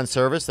online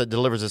service that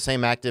delivers the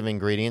same active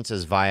ingredients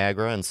as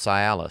Viagra and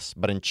Cialis,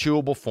 but in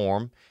chewable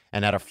form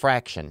and at a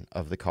fraction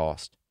of the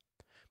cost.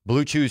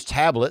 Blue Chew's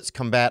tablets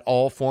combat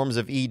all forms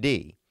of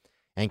ED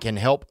and can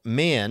help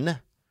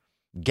men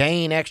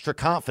gain extra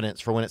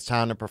confidence for when it's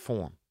time to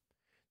perform.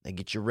 They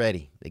get you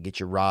ready. They get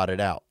you rodded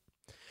out.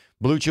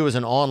 Blue Chew is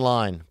an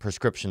online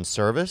prescription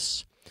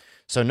service,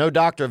 so no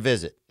doctor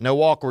visit,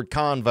 no awkward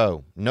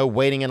convo, no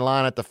waiting in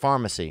line at the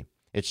pharmacy.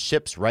 It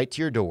ships right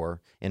to your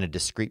door in a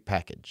discreet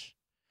package.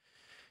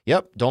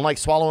 Yep, don't like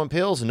swallowing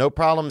pills? No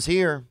problems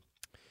here.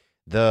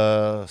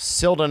 The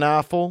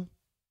sildenafil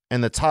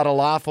and the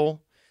tadalafil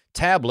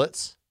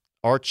tablets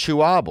are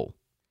chewable,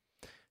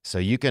 so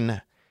you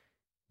can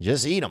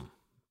just eat them.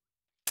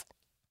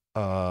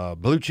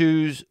 Blue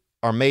Chews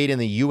are made in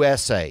the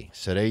USA,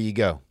 so there you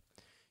go.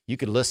 You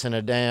could listen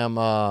to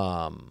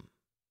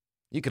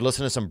you could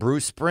listen to some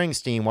Bruce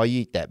Springsteen while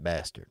you eat that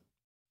bastard.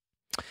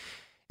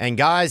 And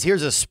guys,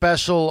 here's a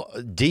special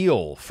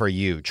deal for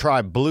you.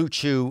 Try Blue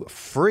Chew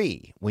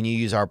free when you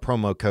use our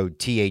promo code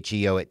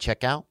THEO at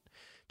checkout.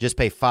 Just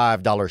pay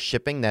 $5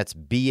 shipping. That's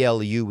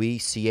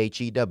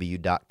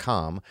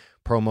BLUECHEW.com.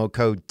 Promo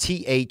code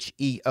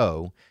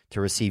THEO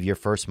to receive your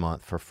first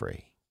month for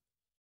free.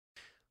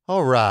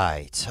 All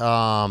right.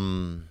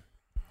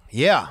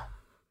 Yeah.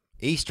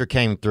 Easter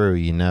came through,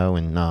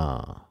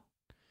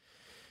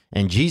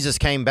 and Jesus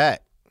came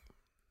back.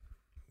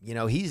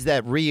 He's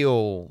that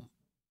real,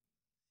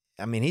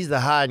 he's the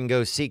hide and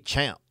go seek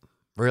champ,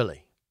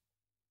 really,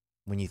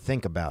 when you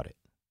think about it.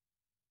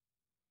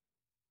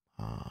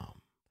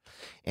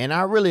 And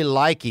I really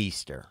like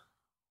Easter.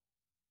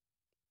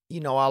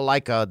 I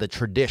like the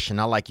tradition.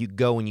 I like you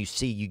go and you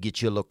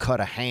get you a little cut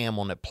of ham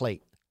on the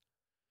plate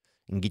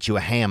and get you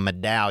a ham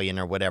medallion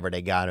or whatever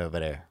they got over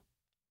there.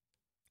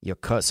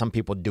 Some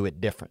people do it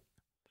different.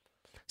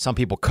 Some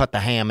people cut the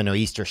ham in an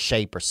Easter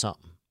shape or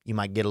something. You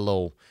might get a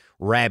little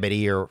rabbit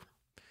ear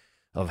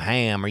of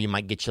ham, or you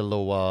might get you a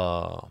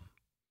little,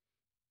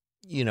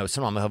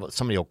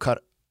 somebody will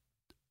cut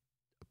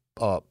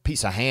a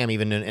piece of ham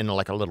even in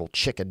like a little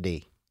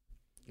chickadee.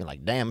 You're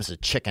like, damn, this is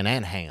chicken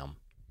and ham.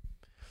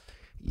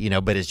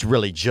 But it's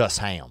really just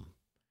ham.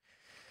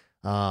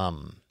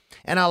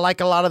 And I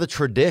like a lot of the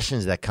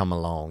traditions that come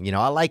along.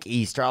 I like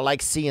Easter. I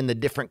like seeing the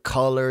different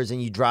colors,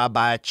 and you drive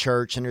by a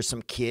church and there's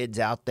some kids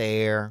out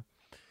there.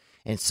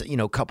 And, so,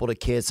 a couple of the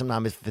kids,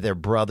 sometimes if they're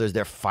brothers,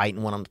 they're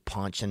fighting, one of them's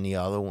punching the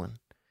other one.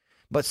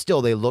 But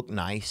still, they look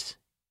nice.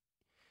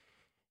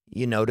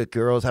 The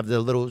girls have their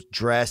little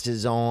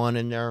dresses on,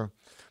 and they're,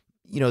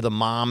 the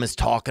mom is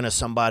talking to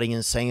somebody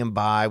and saying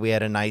bye. We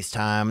had a nice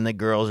time. And the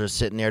girls are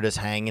sitting there just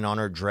hanging on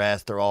her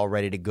dress. They're all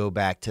ready to go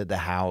back to the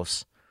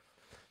house.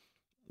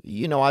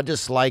 I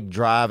just like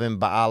driving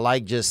by. I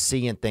like just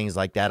seeing things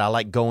like that. I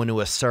like going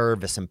to a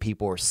service and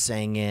people are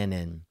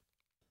singing.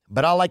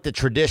 But I like the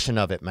tradition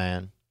of it,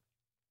 man.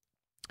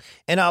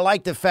 And I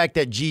like the fact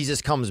that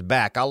Jesus comes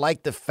back. I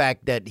like the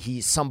fact that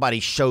somebody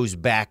shows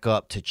back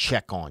up to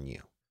check on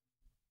you.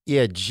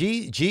 Yeah,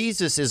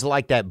 Jesus is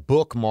like that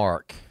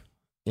bookmark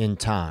in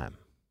time.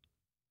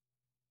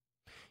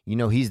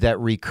 He's that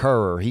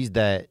recurrer. He's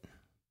that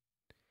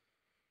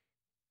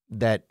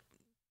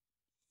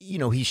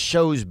he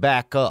shows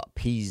back up.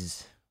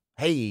 He's,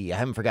 hey, I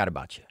haven't forgot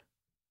about you.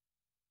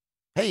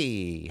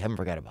 Hey, I haven't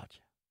forgot about you.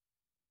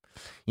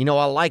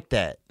 I like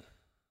that.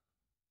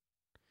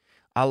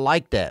 I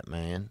like that,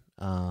 man.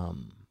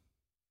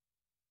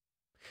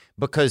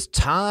 Because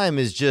time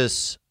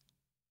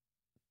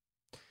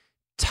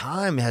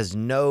has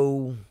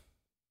no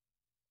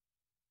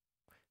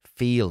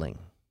feeling.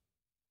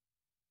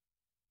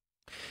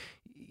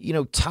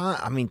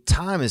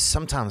 Time is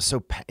sometimes so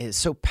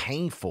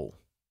painful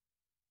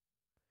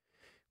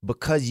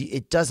because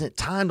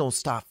time don't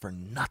stop for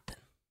nothing.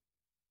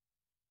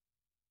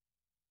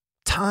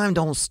 Time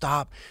don't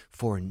stop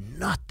for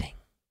nothing.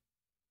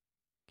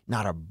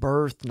 Not a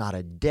birth, not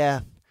a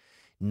death,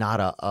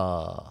 not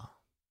a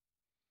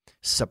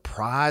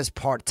surprise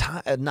part,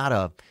 not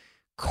a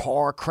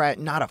car crash,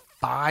 not a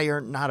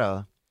fire,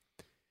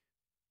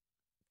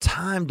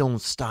 time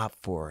don't stop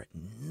for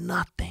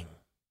nothing.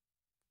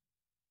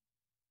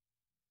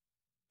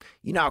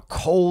 You know how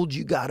cold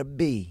you got to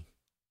be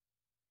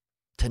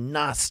to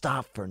not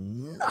stop for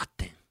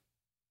nothing.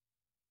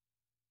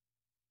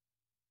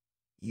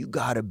 You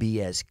got to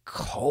be as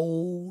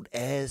cold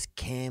as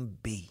can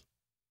be.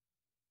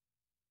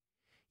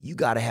 You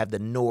got to have the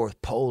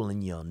North Pole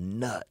in your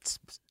nuts.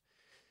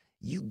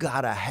 You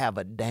got to have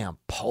a damn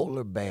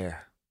polar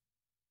bear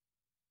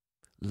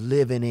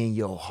living in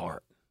your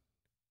heart.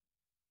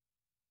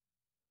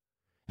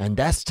 And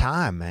that's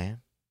time, man.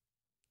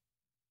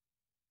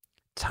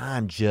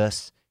 Time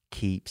just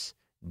keeps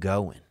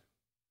going.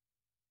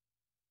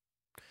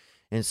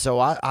 And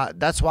so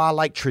that's why I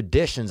like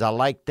traditions. I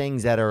like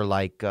things that are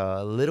like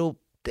little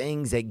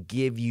things that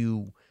give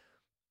you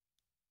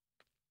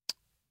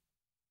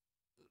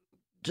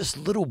just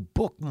little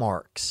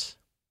bookmarks.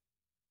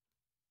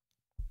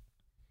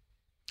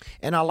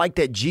 And I like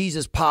that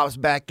Jesus pops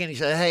back in. He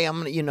said, "Hey,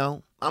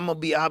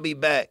 I'll be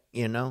back,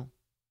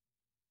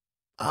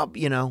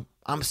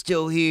 I'm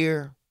still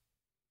here."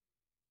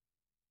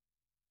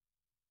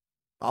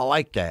 I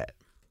like that.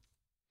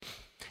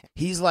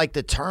 He's like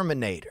the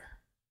Terminator.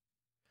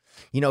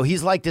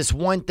 He's like this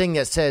one thing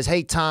that says,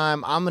 "Hey,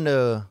 time,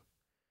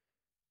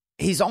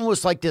 he's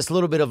almost like this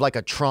little bit of like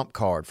a trump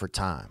card for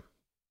time.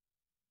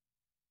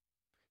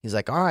 He's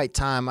like, "All right,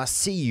 time, I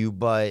see you,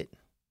 but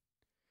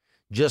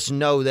just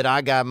know that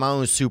I got my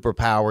own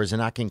superpowers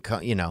and I can,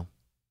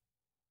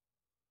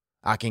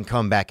 I can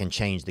come back and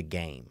change the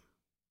game.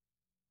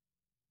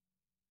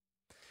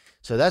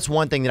 So that's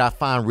one thing that I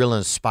find real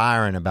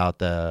inspiring about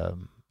the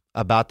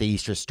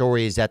Easter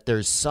story is that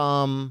there's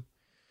some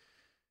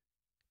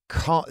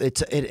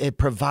it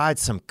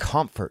provides some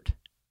comfort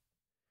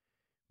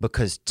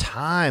because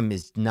time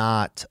is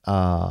not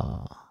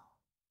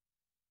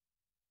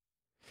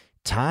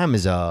time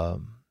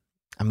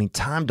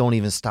don't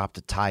even stop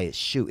to tie its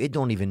shoe. It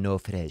don't even know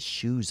if it has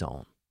shoes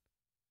on.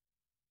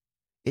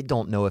 It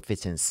don't know if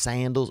it's in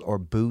sandals or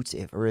boots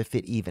or if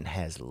it even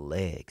has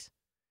legs.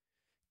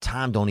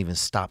 Time don't even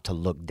stop to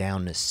look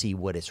down to see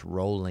what it's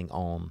rolling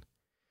on.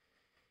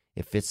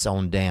 If it's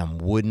on damn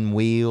wooden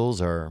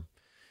wheels or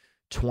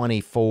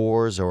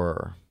 24s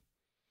or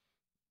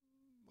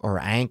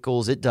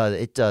ankles, it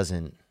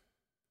doesn't.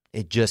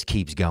 It just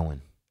keeps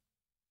going.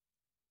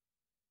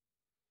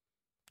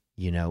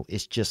 You know,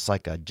 it's just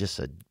like a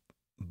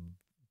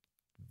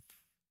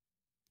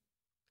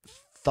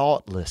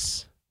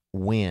thoughtless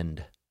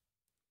wind.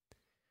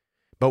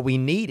 But we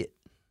need it.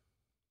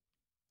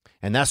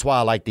 And that's why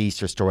I like the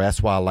Easter story.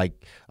 That's why I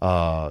like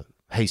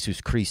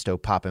Jesus Cristo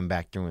popping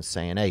back through and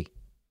saying, hey,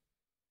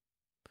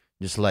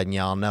 just letting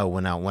y'all know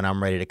when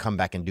I'm ready to come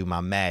back and do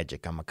my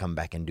magic, I'm going to come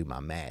back and do my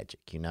magic,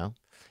 you know?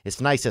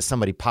 It's nice that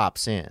somebody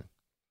pops in.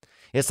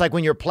 It's like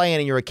when you're playing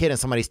and you're a kid and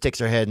somebody sticks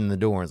their head in the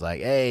door and is like,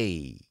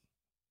 hey,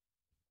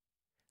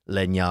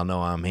 letting y'all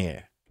know I'm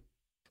here.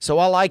 So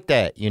I like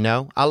that, you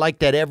know? I like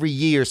that every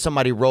year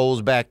somebody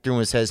rolls back through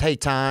and says, hey,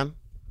 Time,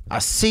 I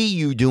see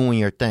you doing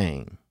your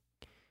thing,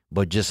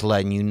 but just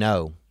letting you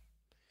know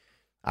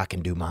I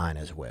can do mine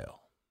as well.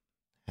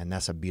 And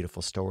that's a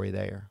beautiful story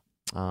there.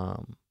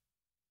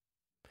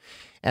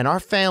 And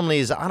our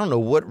families, I don't know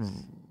what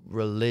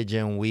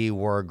religion we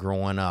were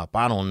growing up.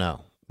 I don't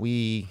know.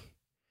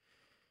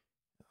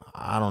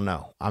 I don't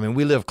know. I mean,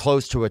 we live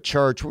close to a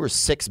church. We were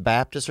 6th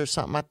Baptist or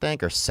something, I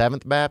think, or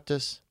 7th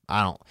Baptist.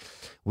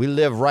 We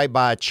live right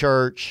by a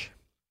church.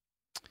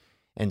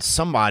 And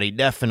somebody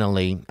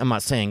definitely, I'm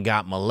not saying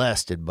got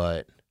molested,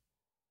 but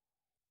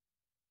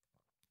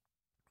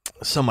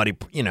somebody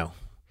in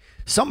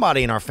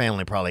our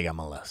family probably got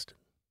molested.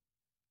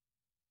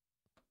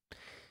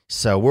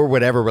 So we're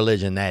whatever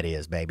religion that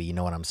is, baby. You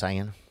know what I'm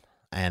saying?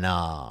 And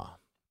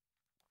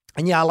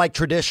yeah, I like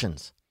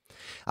traditions.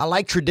 I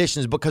like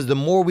traditions because the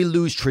more we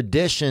lose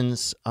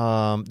traditions,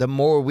 the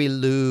more we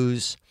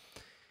lose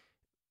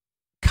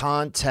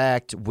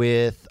contact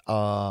with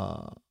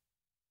our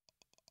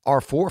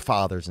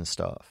forefathers and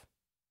stuff.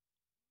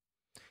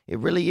 It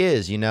really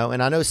is, you know.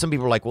 And I know some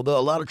people are like, well, a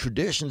lot of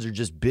traditions are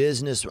just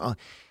business.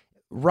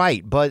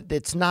 Right, but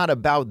it's not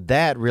about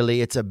that,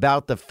 really. It's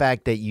about the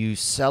fact that you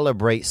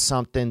celebrate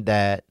something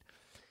that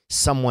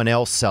someone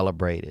else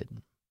celebrated.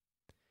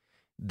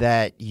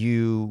 That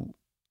you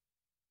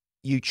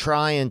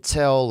try and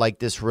tell like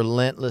this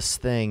relentless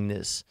thing,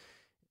 this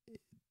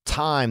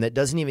time that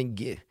doesn't even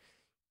give,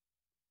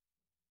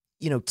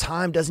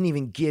 time doesn't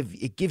even give,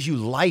 it gives you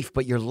life,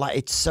 but your life,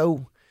 it's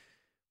so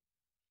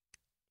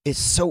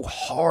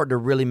hard to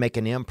really make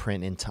an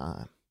imprint in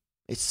time.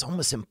 It's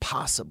almost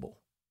impossible.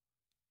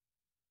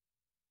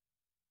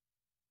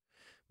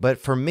 But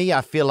for me,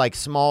 I feel like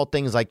small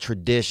things like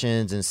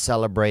traditions and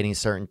celebrating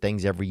certain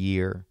things every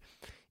year,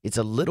 it's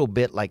a little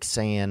bit like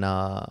saying,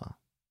 I'm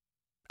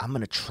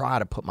going to try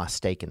to put my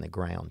stake in the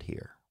ground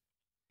here.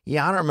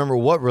 Yeah, I don't remember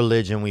what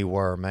religion we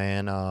were,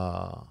 man,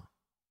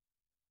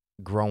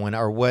 growing,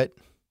 or what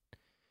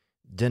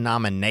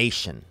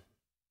denomination.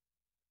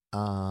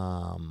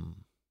 But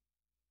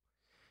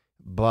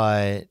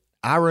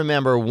I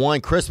remember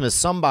one Christmas,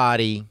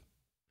 somebody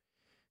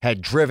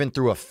had driven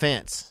through a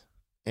fence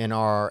in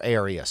our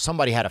area.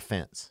 Somebody had a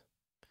fence,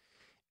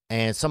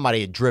 and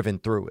somebody had driven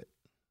through it.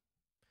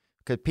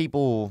 Because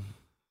people,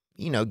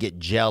 get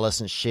jealous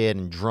and shit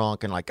and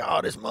drunk and like,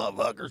 oh, this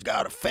motherfucker's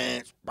got a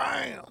fence,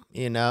 bam,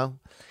 And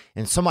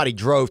somebody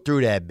drove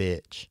through that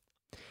bitch.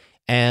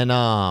 And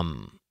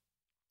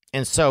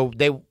so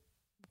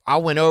I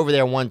went over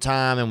there one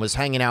time and was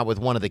hanging out with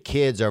one of the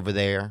kids over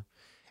there,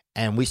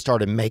 and we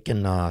started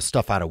making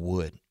stuff out of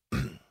wood.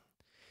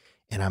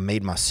 And I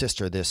made my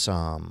sister this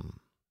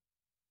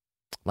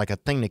like a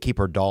thing to keep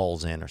her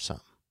dolls in or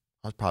something.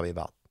 I was probably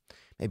about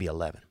maybe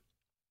 11.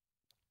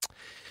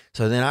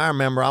 So then I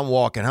remember I'm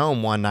walking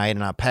home one night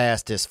and I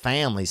passed this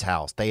family's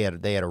house. They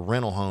had a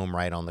rental home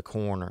right on the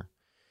corner.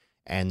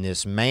 And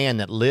this man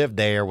that lived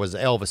there was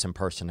an Elvis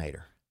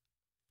impersonator.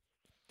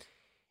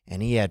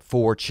 And he had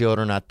 4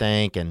 children, I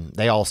think, and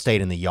they all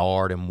stayed in the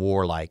yard and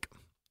wore like,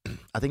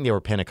 I think they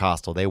were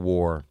Pentecostal. They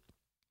wore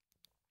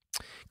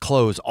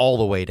clothes all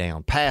the way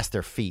down, past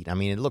their feet. I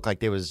mean, it looked like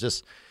they were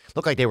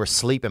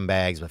sleeping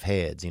bags with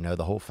heads,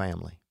 the whole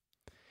family.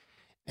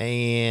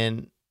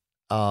 And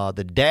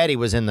the daddy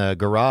was in the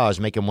garage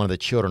making one of the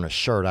children a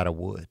shirt out of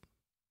wood.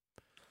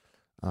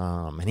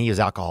 And he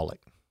was alcoholic.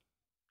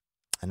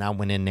 And I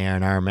went in there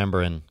and I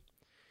remember and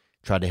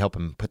tried to help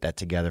him put that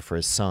together for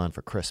his son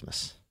for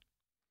Christmas.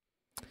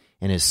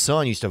 And his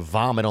son used to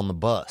vomit on the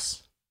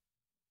bus.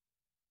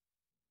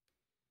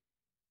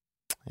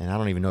 And I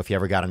don't even know if he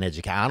ever got an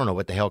education. I don't know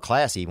what the hell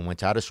class he even went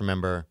to. I just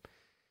remember,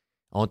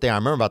 only thing I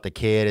remember about the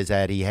kid is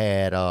that he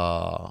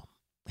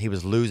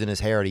was losing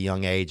his hair at a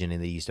young age, and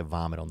then he used to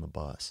vomit on the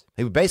bus.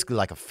 He was basically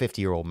like a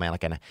 50-year-old man.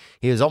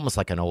 He was almost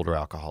like an older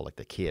alcoholic,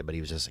 the kid, but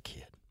he was just a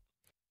kid.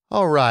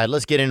 All right,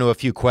 let's get into a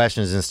few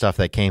questions and stuff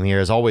that came here.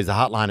 As always, the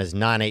hotline is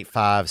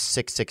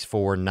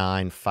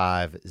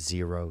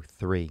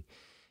 985-664-9503.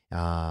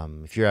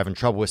 If you're having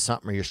trouble with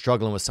something or you're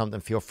struggling with something,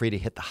 feel free to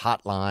hit the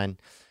hotline.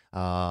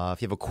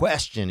 If you have a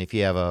question, if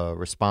you have a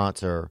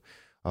response or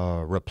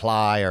a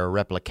reply or a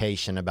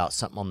replication about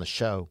something on the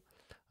show,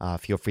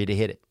 feel free to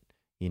hit it.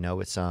 You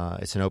know, it's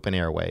an open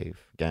airwave,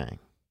 gang.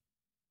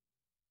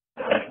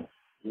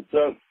 What's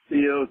up,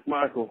 CEO? It's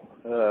Michael.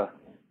 I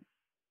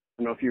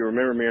don't know if you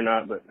remember me or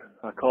not, but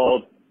I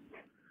called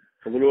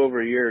a little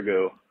over a year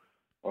ago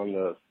on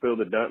the Spill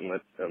the Duntlin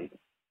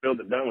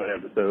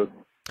episode.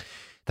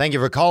 Thank you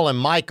for calling,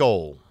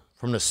 Michael,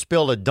 from the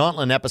Spill the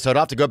Duntlin episode.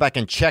 I'll have to go back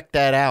and check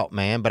that out,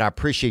 man, but I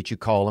appreciate you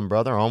calling,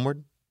 brother.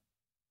 Onward.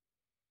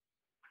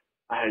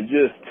 I had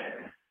just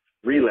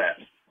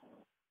relapsed,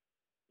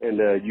 and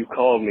you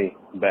called me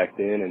back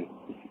then and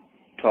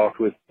talked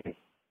with me,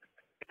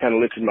 kind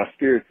of lifted my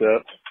spirits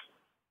up,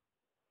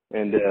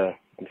 and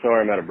I'm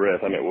sorry I'm out of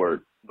breath. I'm at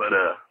work. But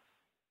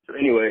so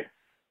anyway,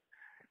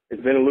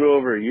 it's been a little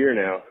over a year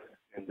now,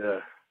 and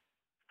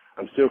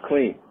I'm still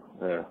clean.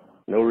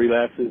 No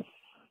relapses.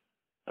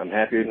 I'm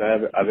happier than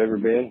I've ever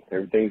been.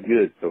 Everything's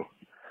good. So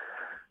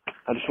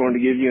I just wanted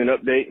to give you an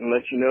update and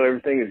let you know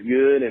everything is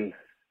good, and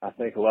I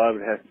think a lot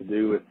of it has to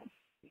do with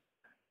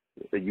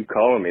you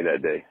calling me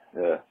that day.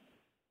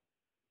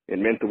 It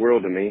meant the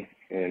world to me,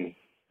 and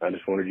I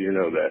just wanted you to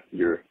know that.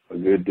 You're a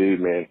good dude,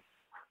 man.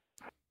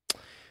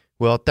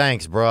 Well,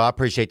 thanks, bro. I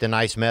appreciate the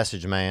nice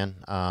message, man.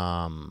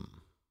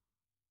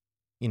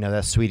 You know,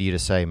 that's sweet of you to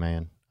say,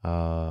 man.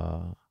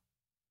 You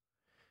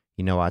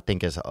know, I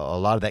think a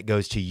lot of that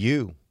goes to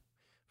you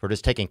for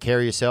just taking care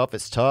of yourself.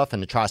 It's tough,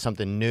 and to try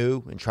something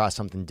new and try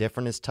something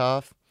different is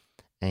tough.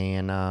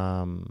 And,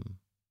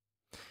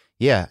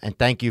 yeah, and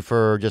thank you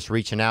for just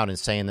reaching out and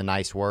saying the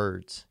nice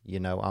words. You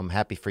know, I'm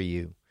happy for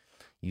you.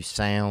 You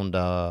sound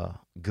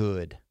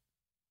good,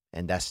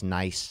 and that's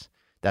nice.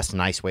 That's a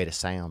nice way to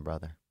sound,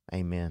 brother.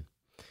 Amen.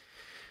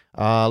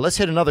 Let's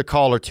hit another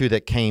call or two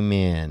that came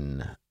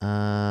in.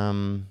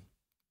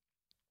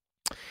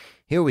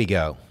 Here we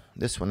go.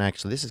 This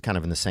is kind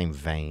of in the same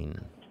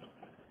vein.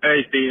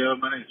 Hey, Theo.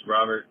 My name's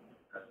Robert.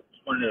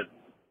 Just wanted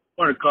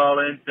to call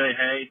in, say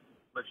hey,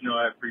 let you know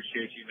I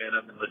appreciate you, man.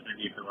 I've been listening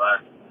to you for the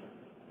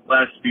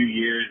last few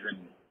years, and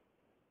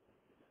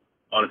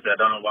honestly, I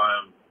don't know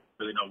why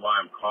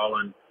I'm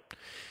calling.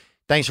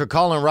 Thanks for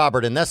calling,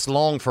 Robert, and that's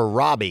long for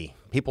Robbie.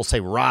 People say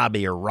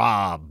Robbie or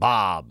Rob,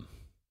 Bob,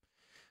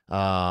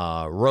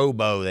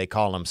 Robo, they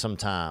call him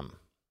sometime.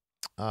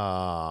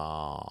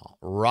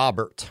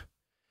 Robert.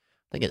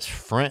 I think it's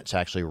French,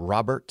 actually.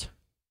 Robert.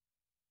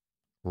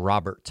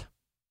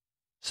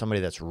 Somebody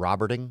that's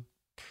Roberting.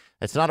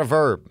 It's not a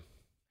verb.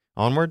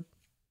 Onward.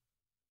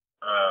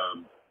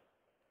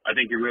 I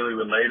think you're really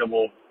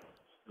relatable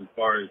as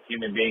far as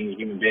human being to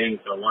human being,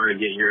 so I wanted to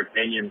get your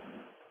opinion.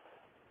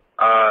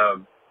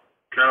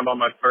 Kind of on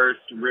my first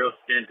real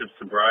stint of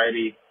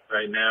sobriety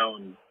right now,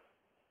 and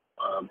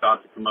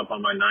about to come up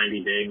on my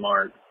 90-day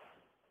mark.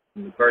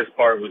 And the first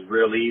part was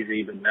real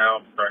easy, but now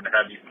I'm starting to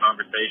have these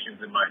conversations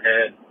in my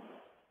head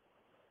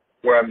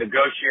where I'm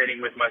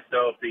negotiating with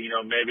myself that, you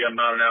know, maybe I'm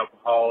not an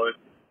alcoholic,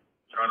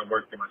 trying to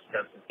work through my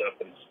steps and stuff.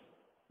 And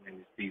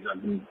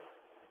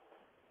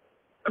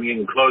I'm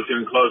getting closer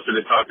and closer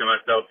to talking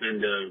myself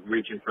into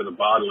reaching for the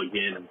bottle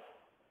again. And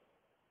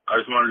I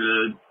just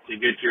wanted to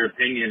get your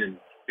opinion and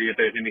see if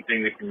there's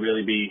anything that can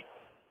really be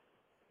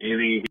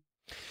anything you can.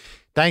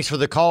 Thanks for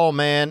the call,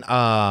 man.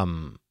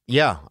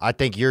 Yeah, I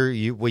think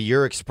what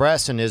you're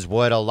expressing is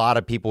what a lot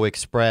of people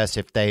express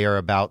if they are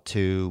about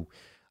to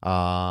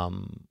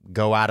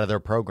go out of their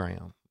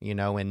program, you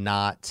know, and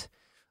not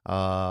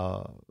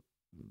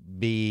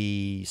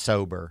be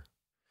sober.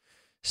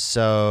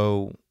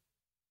 So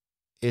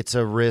it's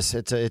a risk.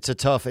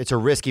 It's a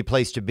risky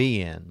place to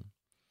be in,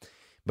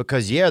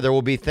 because yeah, there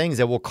will be things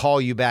that will call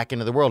you back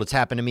into the world. It's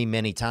happened to me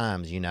many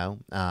times, you know.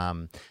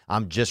 I'm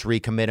just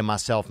recommitting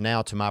myself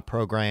now to my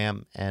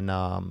program, and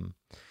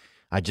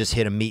I just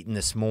hit a meeting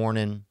this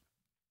morning.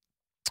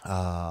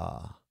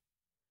 And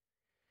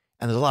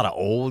there's a lot of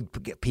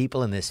old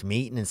people in this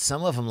meeting, and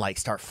some of them like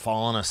start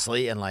falling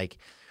asleep. And like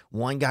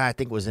one guy, I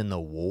think, was in the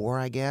war,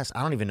 I guess.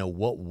 I don't even know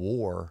what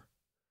war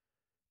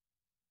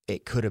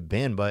it could have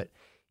been, but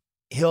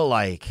he'll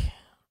like,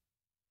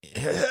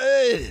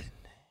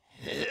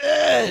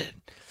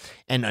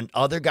 and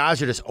other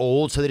guys are just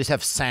old, so they just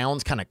have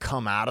sounds kind of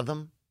come out of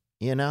them,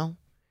 you know,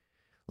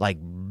 like,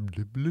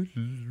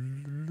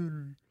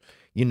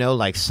 you know,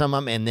 like some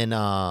of them, and then,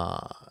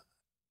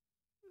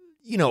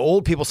 you know,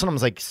 old people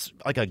sometimes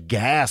like a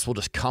gas will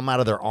just come out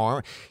of their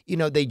arm. You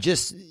know,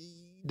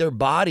 their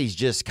bodies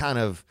just kind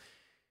of,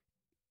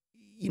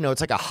 you know, it's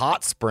like a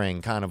hot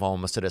spring kind of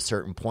almost at a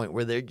certain point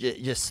where they're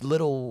just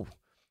little,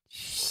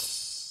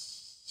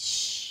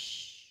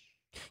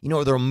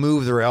 they'll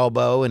move their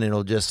elbow and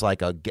it'll just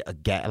like an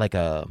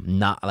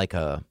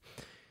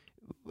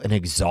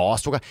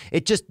exhaust.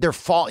 It just,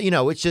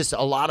 it's just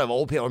a lot of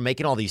old people are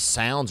making all these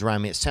sounds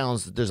around me. It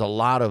sounds, there's a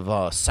lot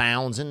of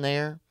sounds in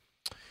there.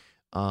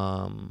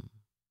 But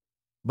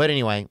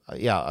anyway,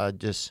 I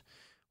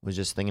was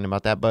just thinking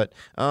about that. But,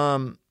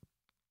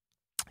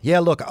 yeah,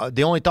 look,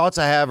 the only thoughts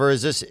I have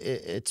is this: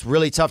 it's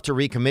really tough to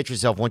recommit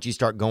yourself once you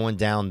start going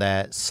down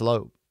that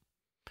slope.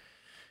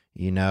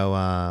 I've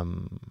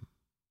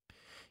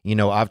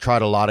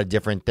tried a lot of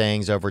different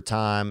things over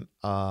time,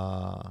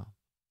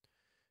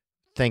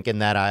 thinking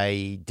that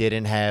I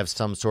didn't have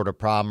some sort of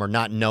problem, or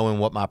not knowing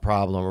what my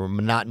problem, or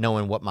not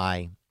knowing what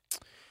my,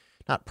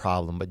 not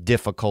problem, but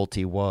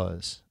difficulty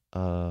was.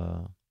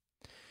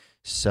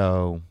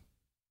 So,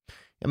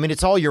 I mean,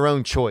 it's all your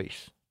own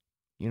choice.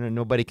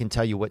 Nobody can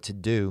tell you what to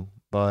do,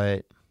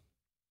 but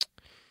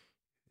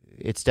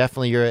it's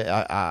definitely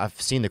I've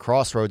seen the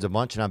crossroads a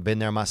bunch, and I've been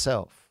there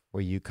myself,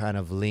 where you kind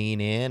of lean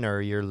in or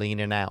you're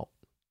leaning out.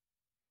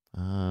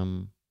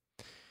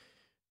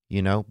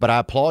 But I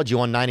applaud you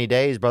on 90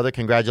 days, brother.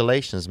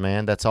 Congratulations,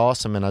 man. That's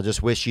awesome. And I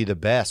just wish you the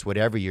best,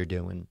 whatever you're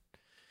doing,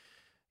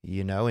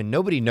 and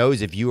nobody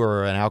knows if you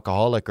are an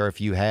alcoholic or if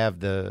you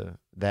have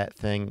that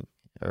thing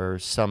or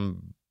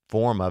some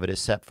form of it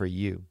except for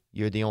you.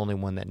 You're the only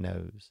one that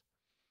knows.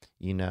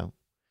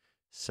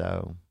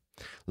 So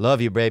love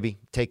you, baby.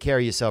 Take care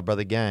of yourself,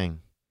 brother gang.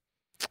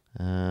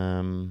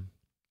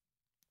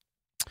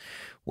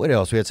 What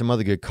else? We had some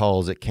other good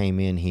calls that came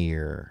in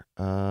here.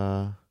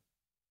 Oh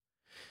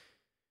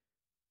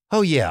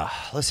yeah,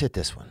 let's hit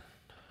this one.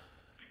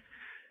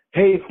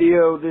 Hey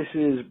Theo, this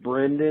is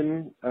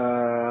Brendan,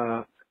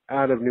 out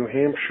of New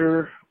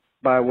Hampshire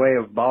by way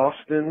of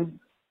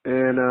Boston.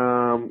 And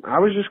I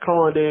was just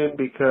calling in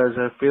because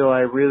I feel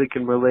I really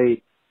can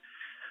relate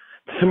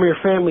some of your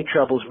family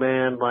troubles,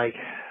 man. Like,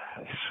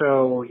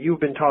 so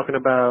you've been talking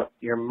about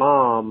your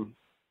mom,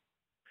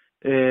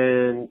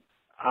 and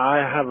I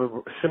have a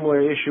similar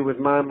issue with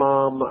my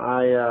mom.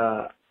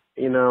 I'm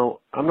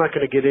not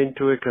going to get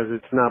into it because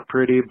it's not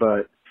pretty,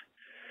 but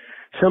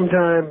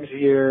sometimes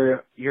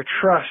your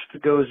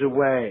trust goes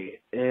away.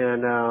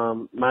 And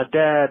my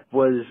dad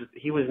was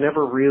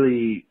never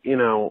really,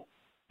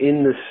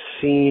 in the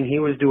scene. He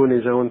was doing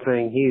his own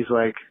thing. He's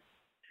a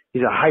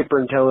hyper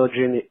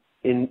intelligent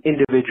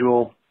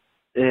individual,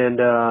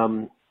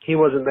 and he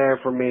wasn't there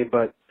for me.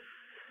 But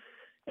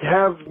to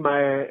have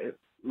my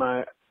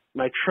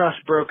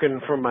trust broken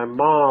from my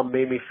mom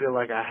made me feel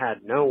like I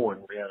had no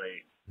one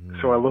really.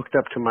 So I looked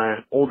up to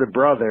my older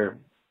brother,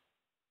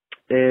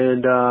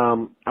 and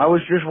I was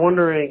just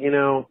wondering,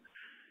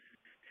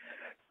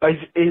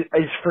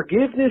 is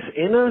forgiveness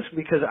in us?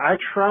 Because I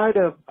try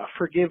to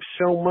forgive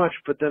so much,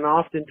 but then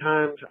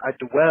oftentimes I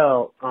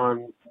dwell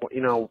on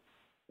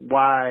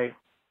why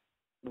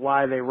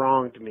they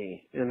wronged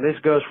me. And this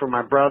goes for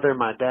my brother,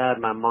 my dad,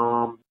 my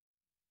mom.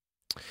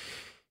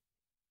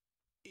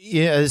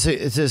 Yeah,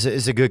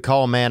 it's a good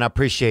call, man. I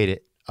appreciate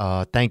it.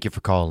 Thank you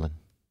for calling.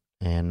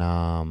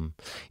 And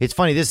it's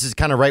funny, this is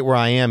kind of right where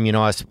I am.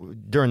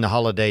 During the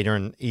holiday,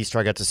 during Easter,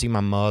 I got to see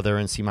my mother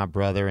and see my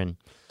brother. And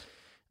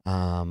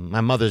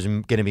my mother's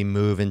going to be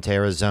moving to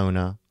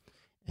Arizona.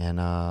 And,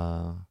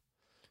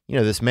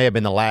 this may have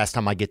been the last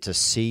time I get to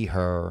see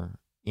her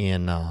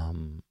in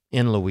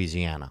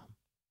Louisiana.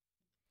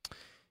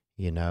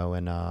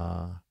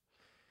 And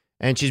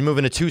she's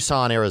moving to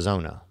Tucson,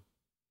 Arizona.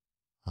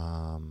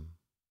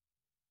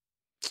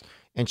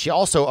 And she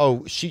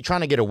also, she's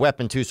trying to get a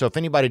weapon too. So if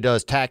anybody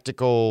does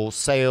tactical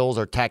sales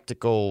or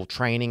tactical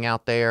training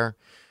out there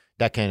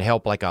that can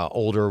help like a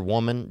older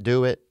woman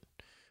do it,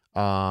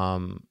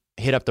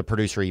 hit up the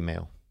producer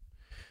email,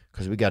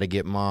 because we got to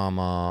get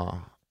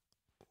mom,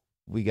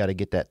 we got to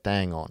get that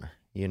thing on her,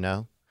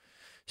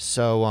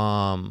 So,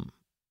 and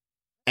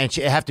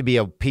it have to be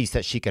a piece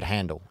that she could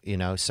handle,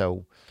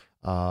 So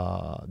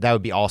that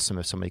would be awesome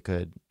if somebody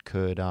could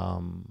help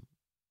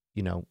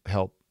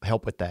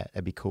with that.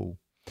 That'd be cool.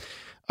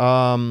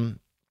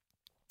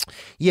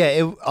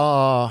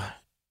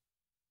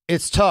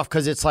 It's tough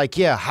because it's like,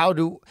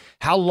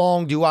 how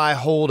long do I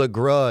hold a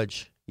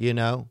grudge,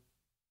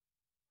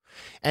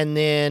 And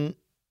then,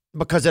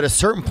 because at a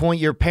certain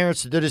point, your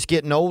parents, they're just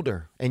getting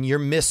older and you're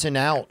missing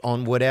out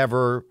on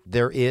whatever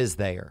there is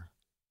there.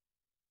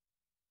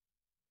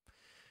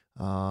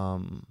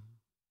 And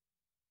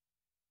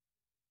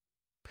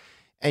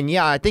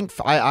I think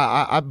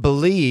I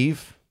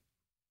believe,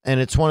 and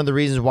it's one of the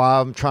reasons why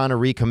I'm trying to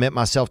recommit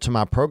myself to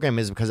my program,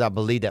 is because I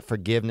believe that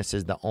forgiveness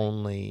is the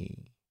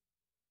only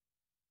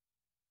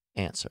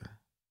answer.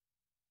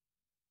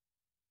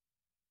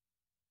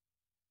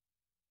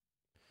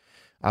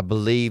 I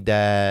believe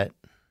that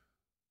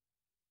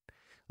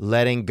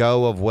letting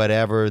go of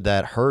whatever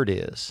that hurt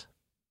is.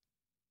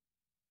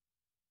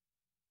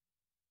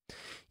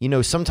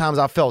 Sometimes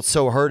I felt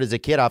so hurt as a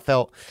kid. I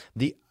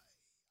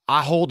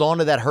hold on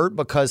to that hurt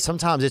because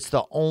sometimes it's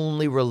the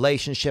only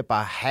relationship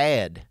I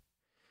had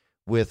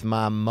with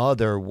my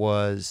mother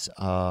was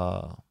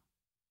that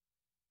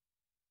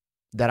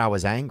I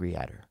was angry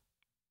at her.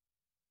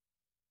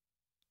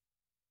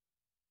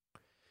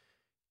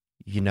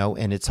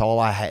 and it's all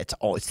I had.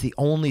 It's the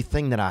only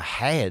thing that I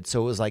had.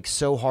 So it was like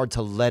so hard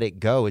to let it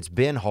go. It's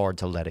been hard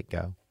to let it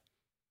go.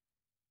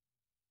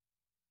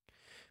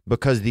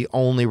 Because the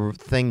only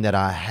thing that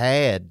I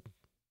had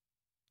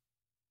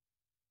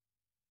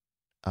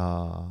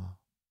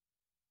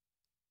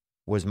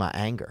was my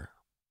anger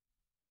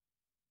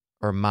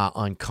or my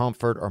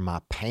uncomfort or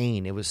my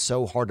pain. It was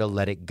so hard to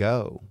let it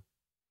go.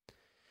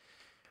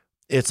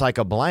 It's like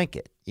a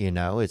blanket,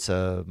 it's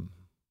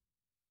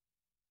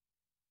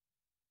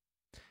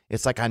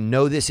like I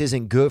know this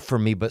isn't good for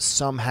me, but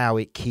somehow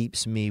it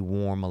keeps me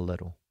warm a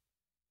little.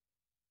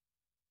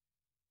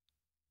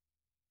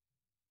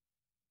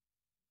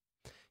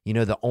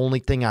 The only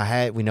thing I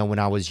had, when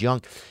I was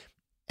young,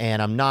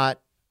 and I'm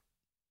not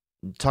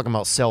talking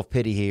about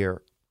self-pity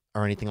here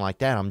or anything like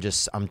that. I'm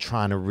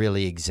trying to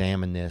really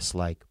examine this,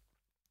 like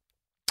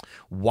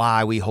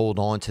why we hold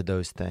on to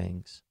those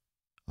things.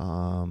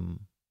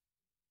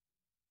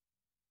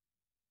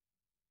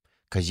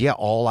 Cause yeah,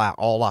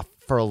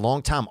 for a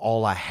long time,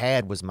 all I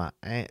had was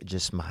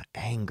just my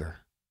anger.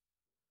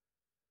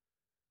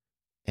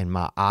 And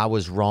I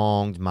was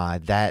wronged,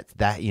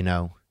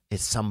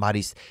 it's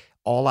somebody's,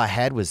 all I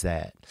had was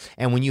that.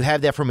 And when you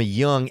have that from a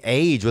young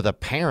age with a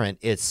parent,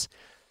 it's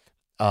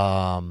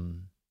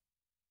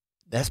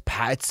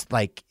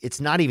like,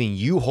 it's not even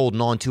you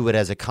holding on to it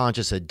as a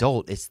conscious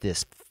adult. It's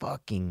this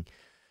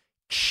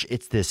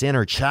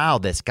inner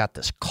child that's got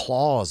this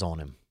claws on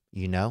him,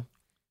 He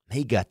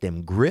got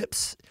them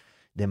grips,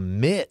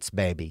 them mitts,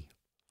 baby.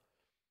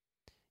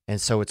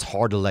 And so it's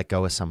hard to let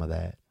go of some of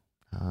that.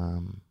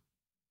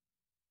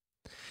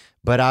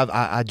 But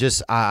I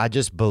just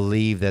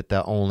believe that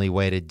the only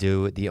way to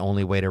do it, the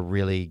only way to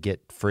really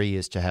get free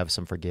is to have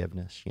some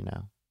forgiveness,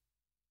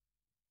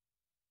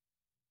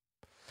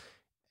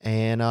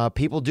 And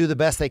people do the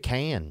best they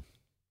can.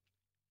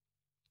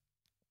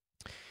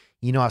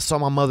 I saw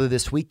my mother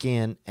this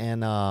weekend,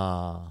 and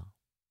all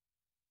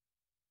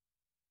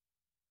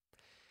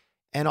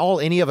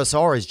any of us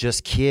are is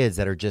just kids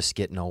that are just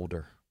getting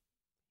older,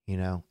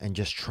 and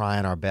just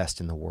trying our best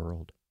in the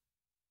world.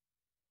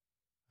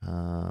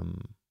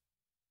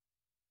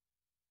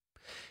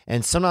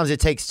 And sometimes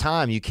it takes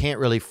time. You can't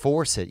really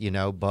force it,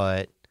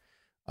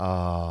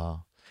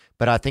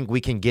 but I think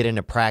we can get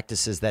into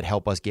practices that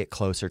help us get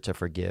closer to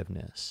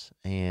forgiveness.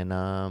 And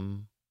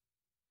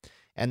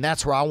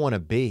that's where I want to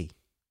be.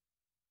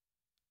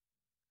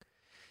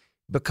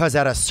 Because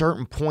at a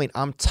certain point,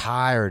 I'm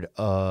tired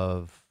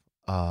of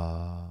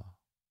the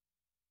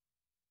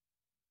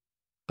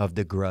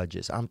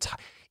grudges.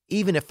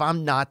 Even if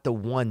I'm not the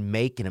one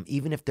making them,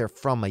 even if they're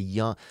from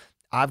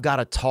I've got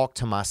to talk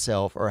to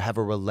myself or have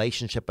a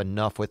relationship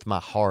enough with my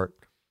heart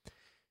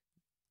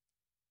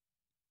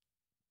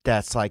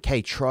that's like,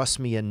 hey, trust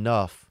me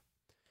enough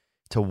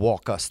to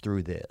walk us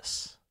through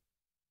this.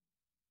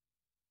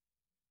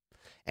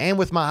 And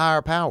with my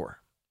higher power.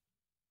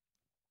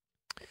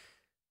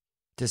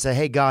 To say,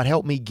 hey, God,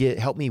 help me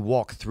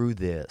walk through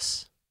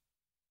this.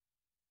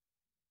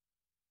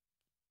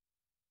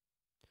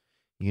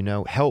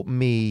 Help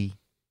me.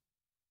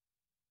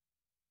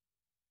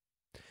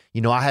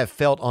 I have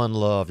felt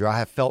unloved, or I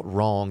have felt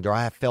wronged, or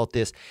I have felt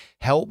this.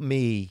 Help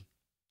me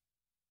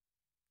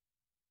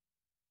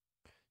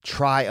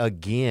try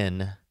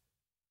again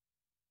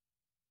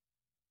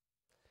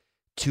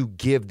to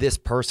give this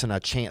person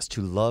a chance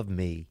to love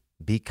me,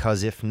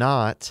 because if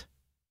not,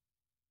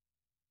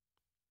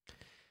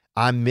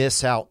 I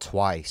miss out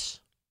twice.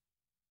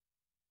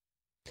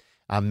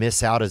 I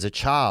miss out as a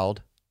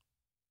child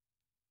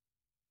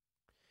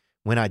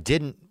when I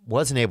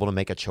wasn't able to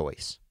make a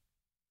choice.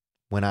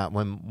 When I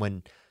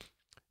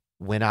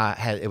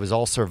had, it was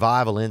all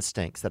survival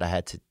instincts that I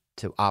had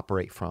to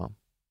operate from.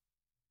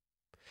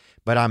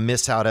 But I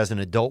miss out as an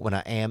adult when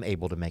I am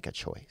able to make a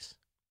choice.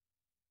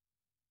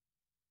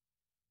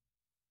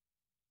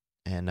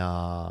 And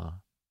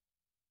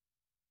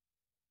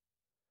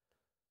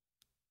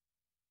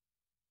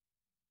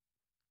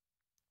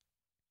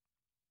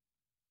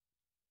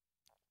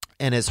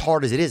as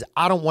hard as it is,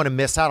 I don't want to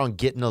miss out on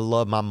getting to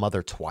love my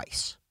mother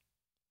twice.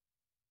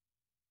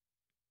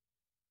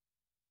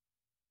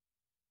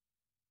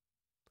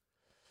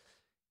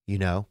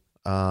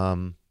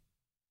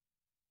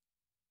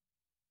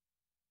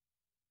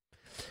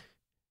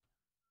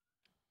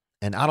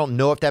 And I don't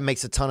know if that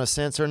makes a ton of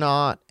sense or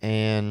not.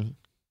 And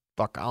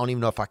fuck, I don't even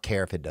know if I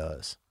care if it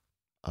does.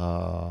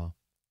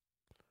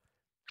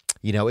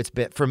 It's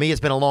been, for me,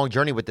 it's been a long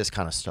journey with this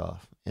kind of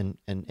stuff and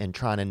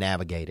trying to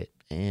navigate it.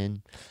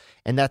 And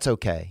that's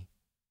okay.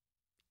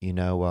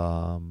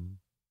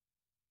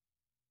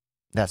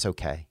 That's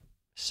okay.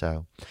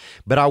 So,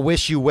 but I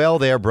wish you well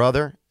there,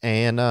 brother.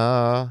 And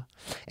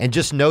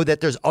just know that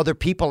there's other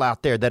people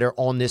out there that are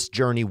on this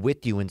journey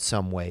with you in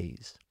some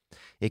ways.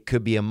 It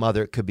could be a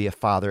mother, it could be a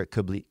father, it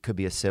could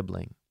be a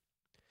sibling.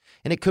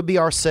 And it could be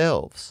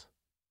ourselves.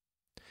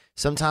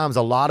 Sometimes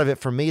a lot of it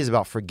for me is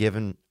about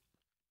forgiving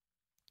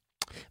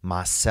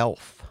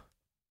myself.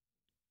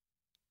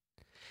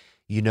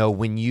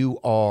 When you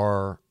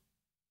are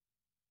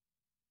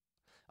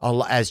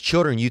As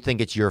children, you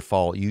think it's your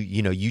fault.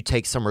 You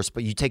take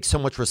you take so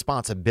much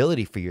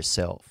responsibility for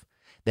yourself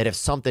that if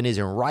something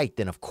isn't right,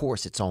 then of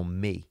course it's on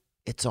me.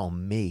 It's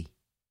on me.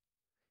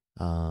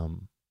 But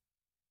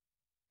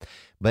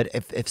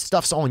if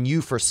stuff's on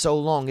you for so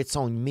long, it's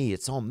on me.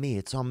 It's on me.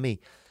 It's on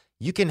me.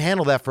 You can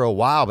handle that for a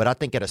while, but I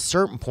think at a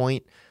certain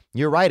point,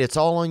 you're right. It's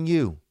all on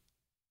you,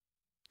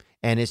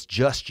 and it's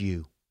just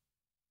you,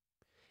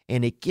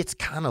 and it gets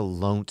kind of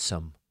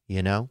lonesome,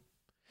 you know.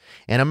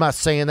 And I'm not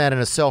saying that in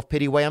a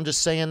self-pity way. I'm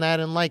just saying that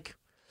in like,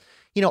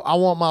 I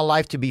want my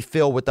life to be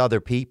filled with other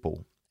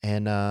people.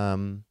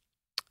 And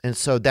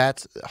so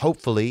that's,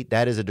 hopefully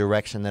that is a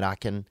direction that I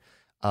can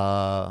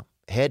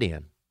head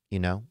in,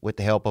 with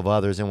the help of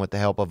others and with the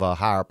help of a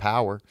higher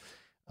power.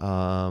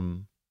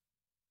 I've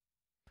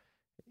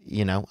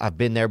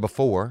been there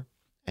before,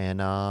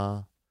 and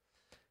I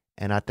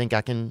think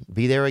I can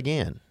be there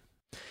again.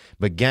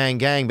 But gang,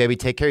 baby,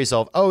 take care of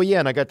yourself. Oh yeah,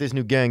 and I got this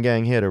new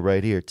gang hitter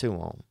right here too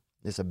on.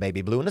 It's a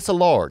baby blue, and it's a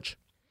large.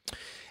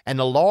 And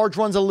the large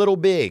runs a little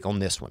big on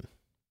this one.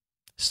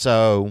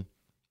 So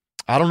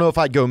I don't know if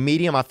I'd go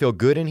medium. I feel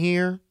good in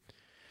here.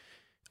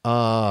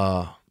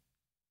 I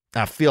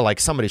feel like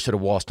somebody should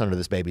have washed under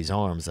this baby's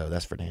arms, though.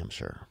 That's for damn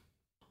sure.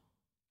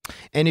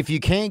 And if you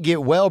can't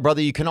get well,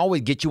 brother, you can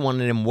always get you one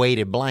of them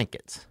weighted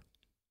blankets.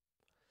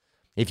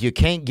 If you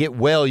can't get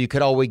well, you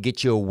could always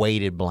get you a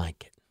weighted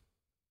blanket.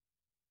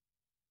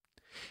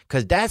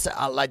 Because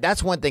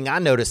that's one thing I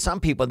noticed. Some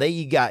people,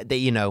 they get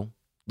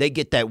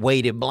that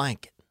weighted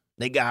blanket.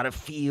 They got to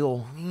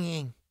feel.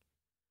 And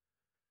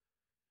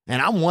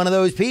I'm one of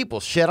those people.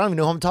 Shit, I don't even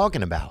know who I'm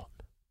talking about.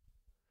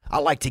 I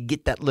like to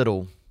get that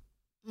little,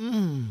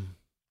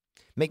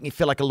 make me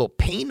feel like a little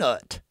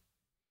peanut.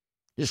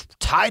 Just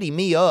tidy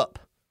me up.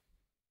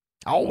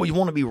 I always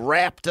want to be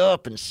wrapped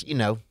up and,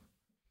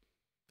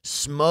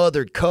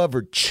 smothered,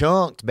 covered,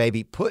 chunked,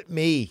 baby. Put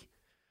me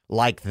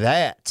like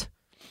that.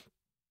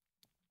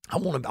 I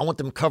want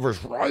them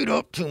covers right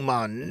up to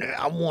my neck.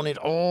 I want it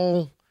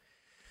all.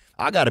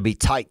 I got to be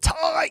tight.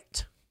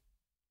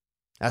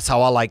 That's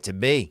how I like to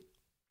be.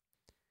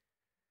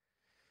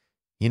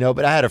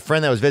 But I had a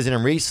friend that was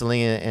visiting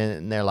recently,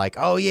 and they're like,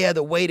 oh, yeah,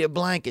 the weighted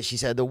blanket. She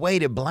said, the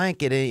weighted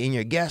blanket in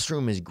your guest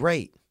room is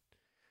great.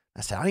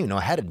 I said, I didn't even know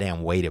I had a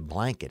damn weighted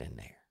blanket in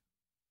there.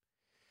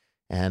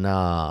 And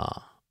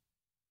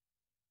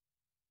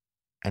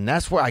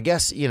that's where I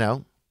guess,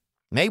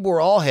 maybe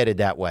we're all headed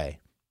that way.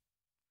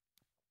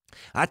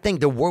 I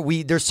think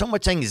there's so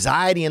much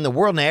anxiety in the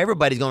world now.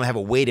 Everybody's going to have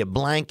a weighted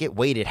blanket,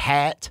 weighted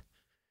hat.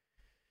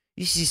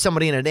 You see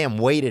somebody in a damn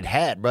weighted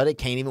hat, bro, they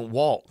can't even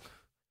walk.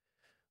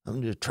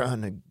 I'm just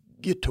trying to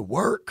get to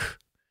work.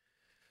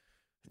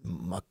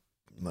 My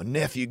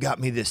nephew got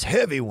me this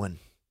heavy one,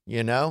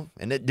 and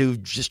that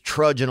dude's just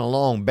trudging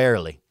along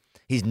barely.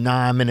 He's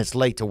 9 minutes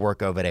late to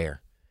work over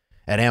there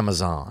at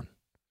Amazon.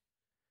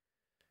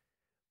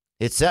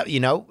 It's up,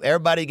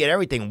 everybody get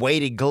everything.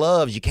 Weighted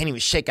gloves. You can't even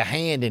shake a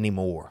hand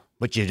anymore.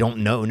 But you don't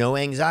know, no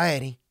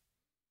anxiety.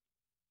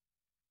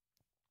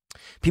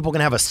 People are going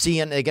to have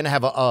they're going to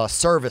have a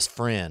service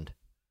friend.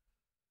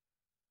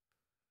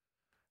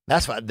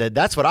 That's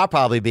what I'll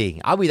probably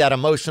be. I'll be that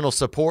emotional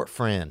support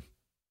friend.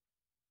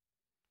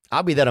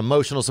 I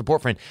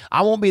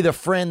won't be the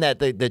friend that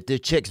the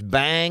chicks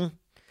bang.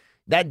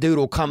 That dude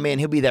will come in.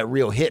 He'll be that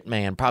real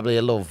hitman, probably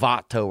a little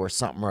Vato or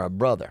something, or a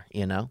brother,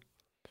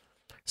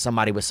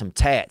 Somebody with some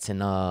tats and,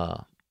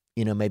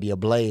 maybe a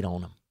blade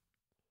on them.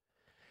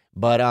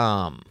 But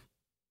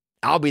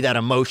I'll be that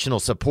emotional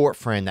support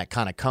friend that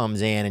kind of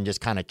comes in and just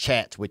kind of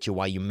chats with you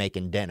while you're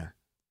making dinner.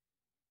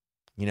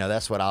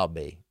 That's what I'll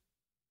be.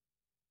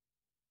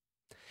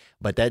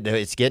 But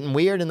it's getting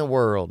weird in the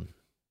world.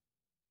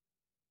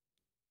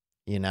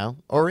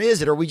 Or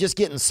is it? Are we just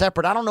getting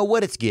separate? I don't know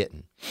what it's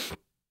getting.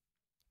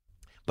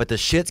 But the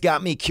shit's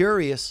got me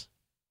curious.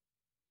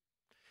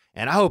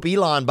 And I hope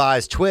Elon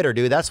buys Twitter,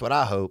 dude. That's what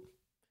I hope.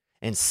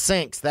 And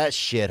sinks that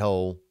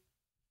shithole.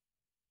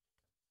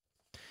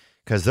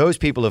 Because those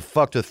people have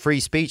fucked with free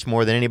speech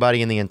more than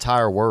anybody in the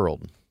entire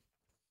world.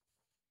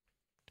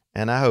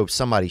 And I hope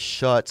somebody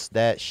shuts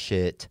that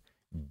shit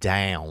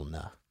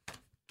down.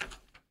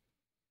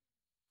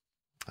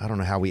 I don't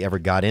know how we ever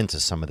got into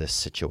some of this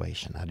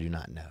situation. I do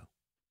not know.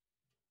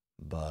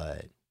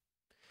 But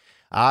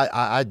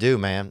I do,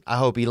 man. I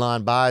hope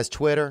Elon buys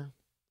Twitter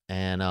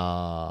and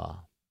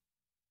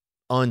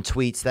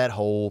untweets that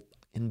whole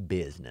in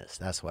business.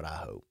 That's what I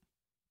hope.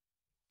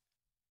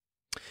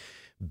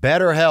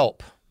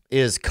 BetterHelp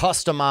is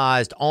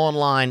customized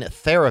online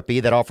therapy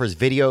that offers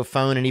video,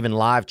 phone, and even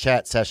live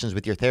chat sessions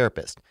with your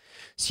therapist.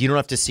 So you don't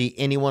have to see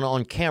anyone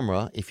on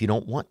camera if you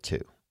don't want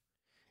to.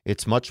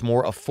 It's much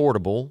more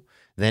affordable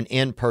than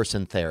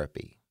in-person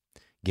therapy.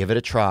 Give it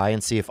a try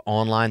and see if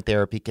online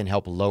therapy can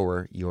help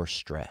lower your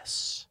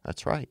stress.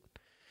 That's right.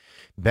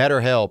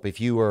 BetterHelp, if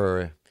you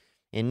are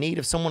in need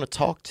of someone to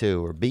talk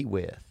to or be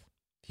with,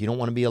 if you don't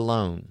want to be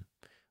alone,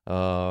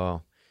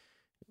 or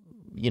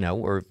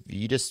if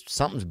you just,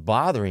 something's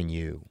bothering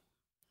you,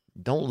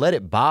 don't let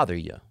it bother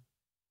you.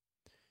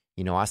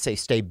 I say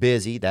stay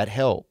busy. That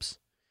helps.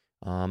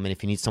 And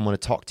if you need someone to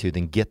talk to,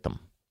 then get them.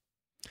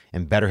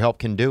 And BetterHelp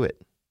can do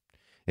it.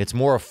 It's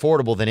more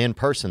affordable than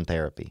in-person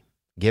therapy.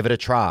 Give it a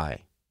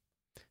try.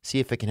 See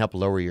if it can help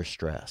lower your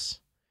stress.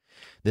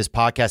 This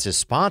podcast is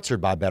sponsored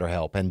by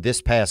BetterHelp, and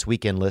this past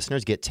weekend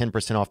listeners get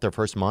 10% off their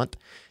first month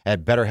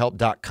at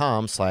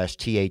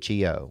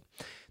betterhelp.com/THEO.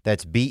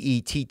 That's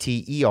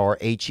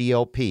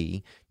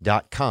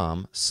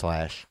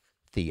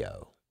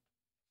BetterHelp.com/Theo.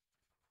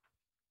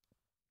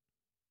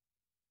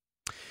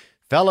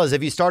 Fellas,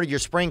 have you started your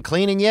spring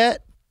cleaning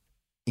yet?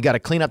 You got to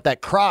clean up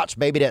that crotch,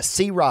 baby, that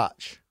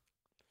C-rotch.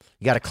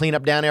 You got to clean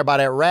up down there by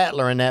that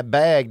rattler in that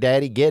bag,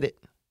 Daddy. Get it.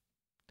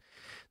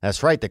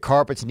 That's right. The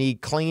carpets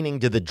need cleaning.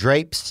 Do the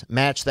drapes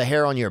match the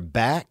hair on your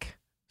back?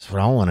 That's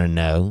what I want to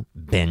know,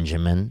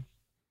 Benjamin.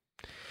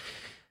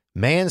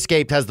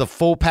 Manscaped has the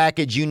full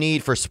package you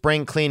need for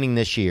spring cleaning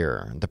this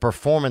year. The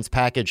Performance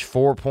Package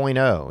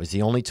 4.0 is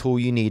the only tool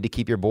you need to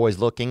keep your boys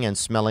looking and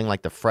smelling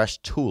like the fresh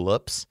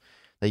tulips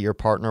that your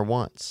partner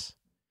wants.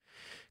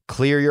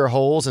 Clear your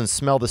holes and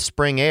smell the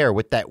spring air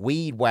with that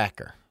weed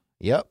whacker.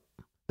 Yep,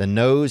 the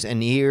nose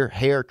and ear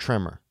hair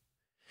trimmer.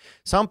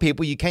 Some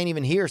people, you can't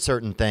even hear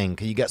certain things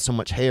because you got so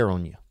much hair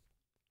on you.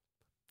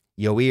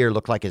 Your ear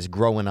look like it's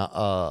growing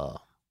a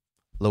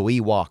little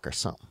Ewok or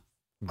something,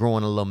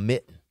 growing a little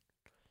mitten.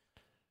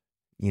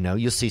 You know,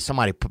 you'll see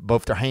somebody put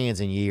both their hands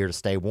in your ear to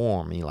stay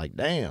warm, and you're like,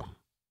 damn.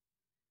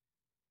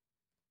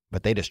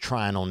 But they just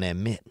trying on that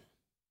mitten.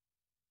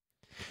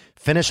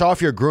 Finish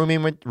off your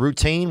grooming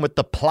routine with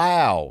the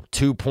Plow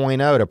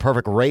 2.0, the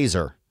perfect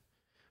razor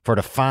for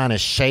the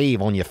finest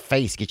shave on your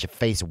face. Get your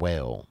face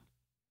well.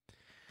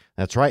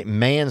 That's right.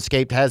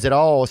 Manscaped has it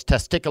all. It's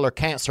Testicular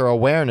Cancer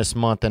Awareness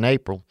Month in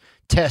April.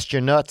 Test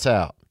your nuts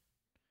out.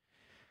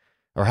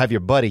 Or have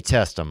your buddy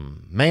test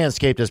them.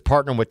 Manscaped is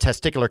partnering with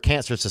Testicular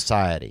Cancer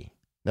Society.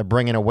 They're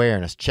bringing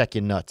awareness. Check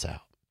your nuts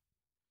out.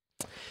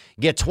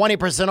 Get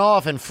 20%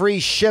 off and free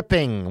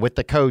shipping with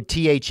the code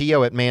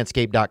THEO at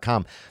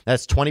manscaped.com.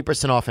 That's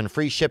 20% off and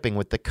free shipping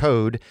with the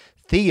code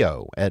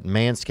THEO at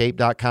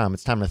manscaped.com.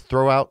 It's time to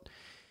throw out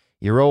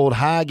your old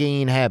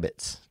hygiene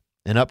habits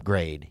and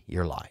upgrade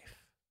your life.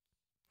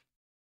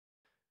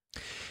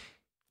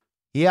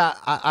 Yeah,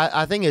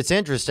 I think it's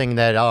interesting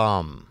that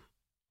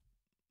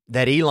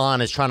that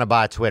Elon is trying to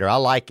buy Twitter. I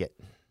like it.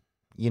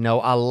 You know,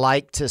 I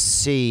like to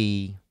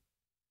see,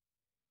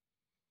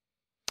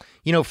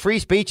 you know, free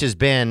speech has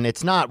been,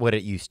 it's not what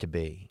it used to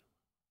be.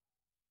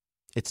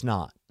 It's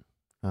not.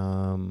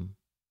 You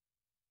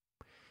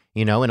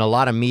know, in a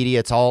lot of media,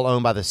 it's all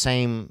owned by the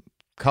same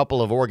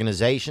couple of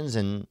organizations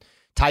and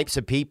types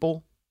of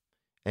people.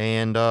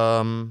 And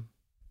you're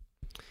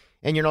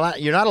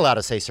not allowed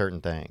to say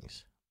certain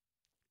things.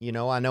 You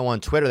know, I know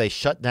on Twitter they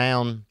shut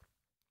down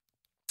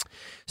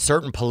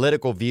certain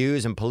political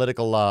views and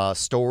political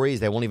stories.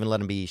 They won't even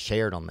let them be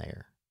shared on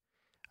there,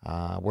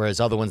 whereas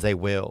other ones they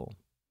will.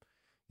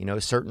 You know,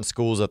 certain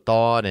schools of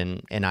thought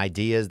and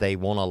ideas they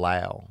won't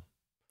allow,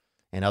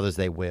 and others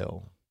they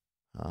will.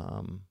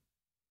 And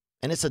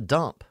it's a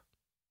dump.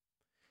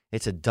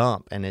 It's a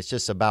dump, and it's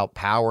just about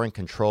power and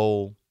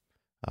control.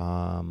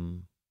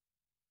 And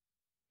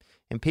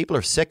people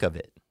are sick of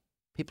it.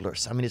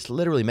 It's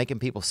literally making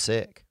people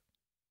sick.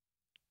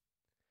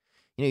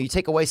 You know, you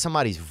take away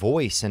somebody's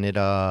voice and it,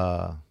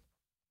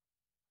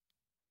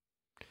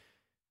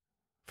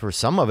 for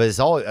some of it, it's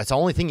the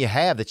only thing you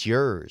have that's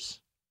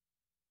yours.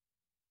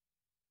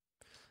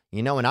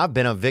 You know, and I've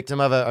been a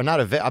victim of it, or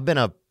not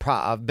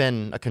I've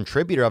been a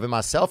contributor of it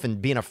myself,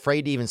 and being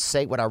afraid to even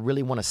say what I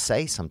really want to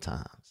say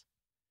sometimes.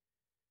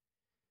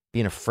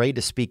 Being afraid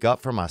to speak up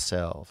for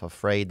myself,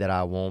 afraid that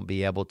I won't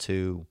be able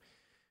to,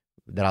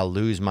 that I'll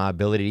lose my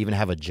ability to even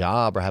have a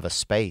job or have a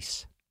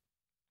space.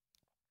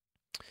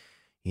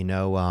 You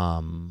know,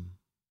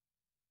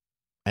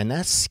 and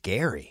that's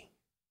scary.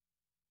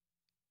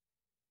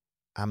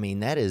 I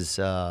mean, that is,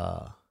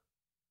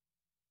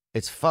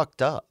 it's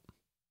fucked up.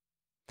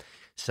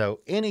 So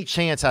any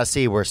chance I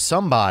see where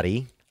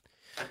somebody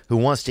who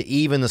wants to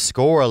even the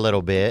score a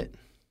little bit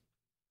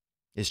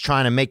is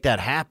trying to make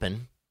that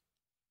happen,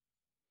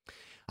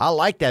 I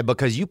like that,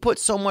 because you put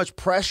so much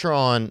pressure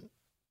on,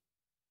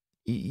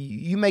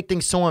 you make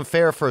things so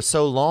unfair for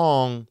so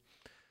long,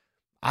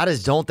 I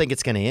just don't think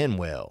it's going to end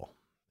well.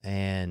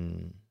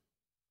 And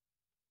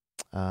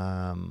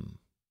I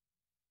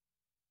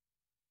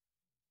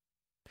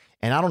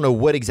don't know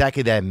what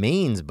exactly that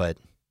means, but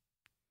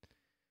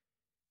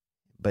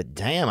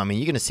damn, I mean,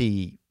 you're going to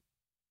see,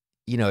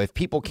 you know, if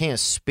people can't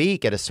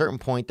speak at a certain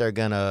point, they're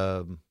going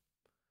to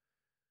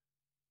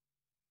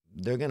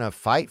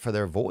fight for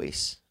their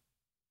voice,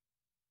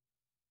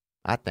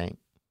 I think.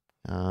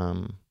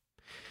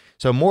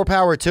 So more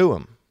power to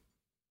them,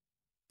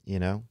 you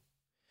know.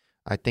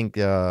 I think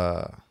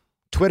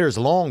Twitter's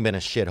long been a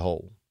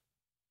shithole.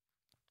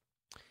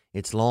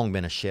 It's long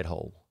been a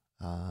shithole.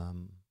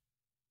 And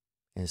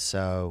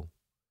so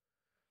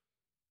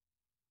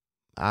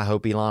I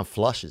hope Elon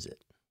flushes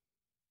it.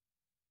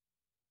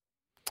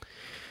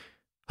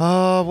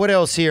 What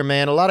else here,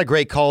 man? A lot of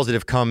great calls that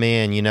have come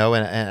in, you know,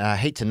 and I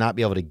hate to not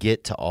be able to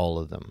get to all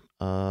of them.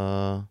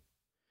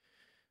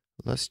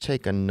 Let's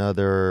take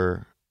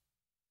another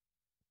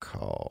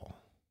call.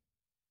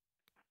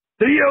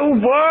 Theo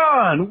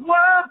Vaughn, what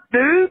up,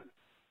 dude?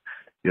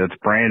 Yeah, it's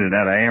Brandon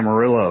out of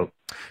Amarillo.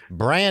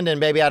 Brandon,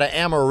 baby, out of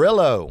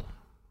Amarillo.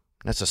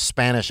 That's a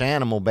Spanish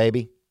animal,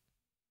 baby.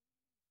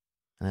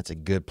 And that's a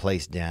good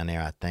place down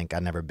there, I think.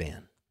 I've never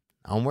been.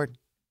 Onward.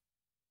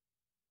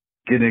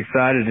 Getting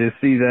excited to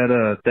see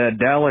that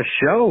Dallas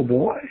show,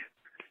 boy.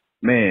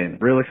 Man,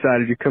 real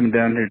excited you're coming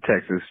down here to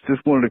Texas.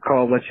 Just wanted to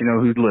call, let you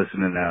know who's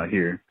listening out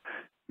here.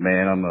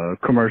 Man, I'm a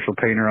commercial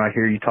painter. I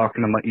hear you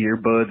talking to my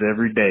earbuds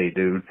every day,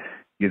 dude.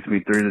 Gets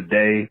me through the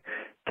day,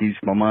 keeps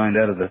my mind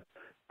out of the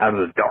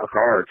dark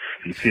arts,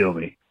 if you feel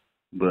me.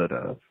 But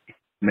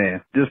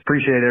man, just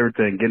appreciate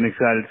everything. Getting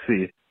excited to see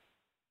you.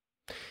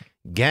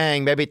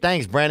 Gang, baby.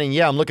 Thanks, Brandon.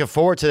 Yeah, I'm looking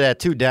forward to that,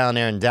 too, down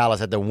there in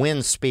Dallas at the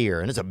Wind Spear.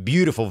 And it's a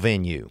beautiful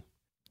venue.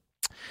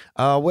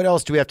 What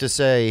else do we have to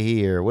say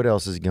here? What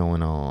else is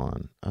going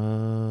on?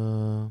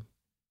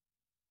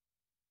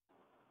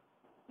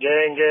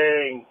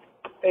 Gang.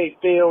 Hey,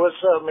 Theo, what's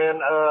up, man?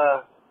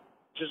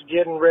 Just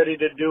getting ready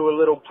to do a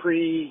little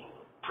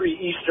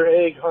pre-Easter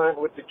egg hunt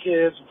with the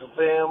kids, the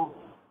fam.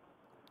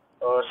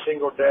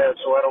 Single dad,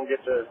 so I don't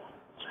get to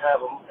have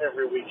them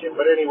every weekend.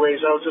 But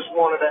anyways, I just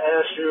wanted to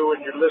ask you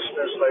and your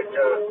listeners, like,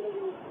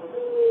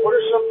 what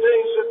are some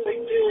things that they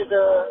did,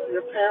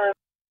 your parents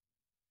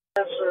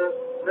or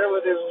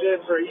relatives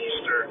did for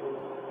Easter?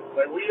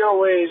 Like, we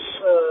always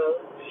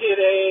hid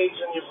eggs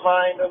and you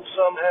find them.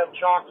 Some have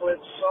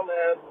chocolates, some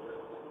have,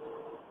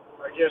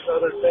 I guess,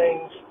 other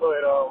things.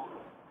 But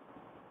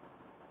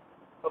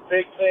a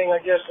big thing,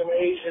 I guess, in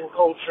Asian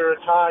culture,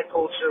 Thai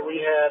culture, we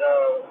had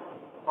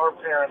our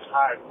parents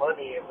hide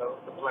money in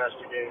the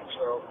plastic egg.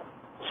 So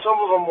some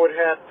of them would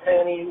have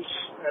pennies.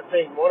 I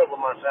think one of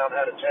them I found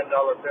had a $10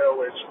 bill,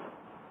 which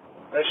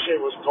that shit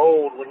was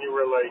gold when you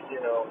were like,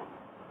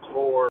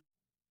 4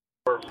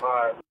 or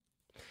 5.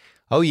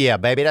 Oh, yeah,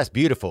 baby. That's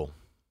beautiful.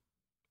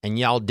 And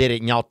y'all did it.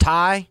 And y'all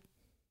Thai?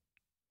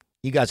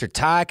 You guys are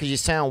Thai because you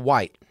sound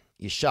white.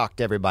 You shocked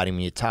everybody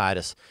when you tied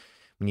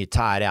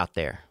out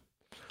there.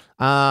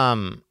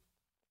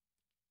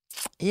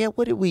 Yeah,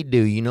 what did we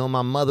do?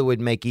 My mother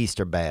would make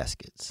Easter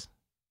baskets,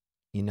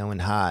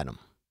 and hide them.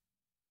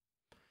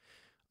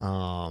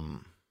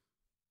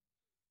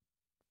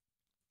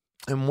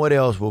 And what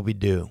else will we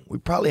do? We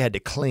probably had to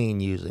clean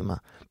usually. My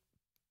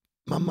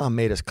mom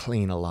made us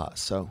clean a lot,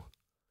 so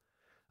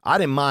I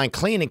didn't mind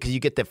cleaning because you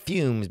get the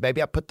fumes,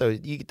 baby.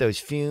 You get those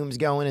fumes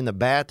going in the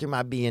bathroom.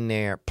 I'd be in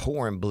there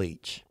pouring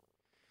bleach.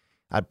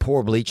 I'd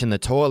pour bleach in the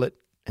toilet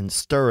and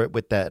stir it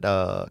with that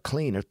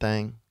cleaner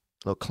thing,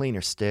 little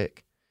cleaner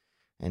stick.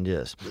 And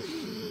just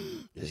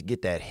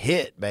get that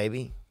hit,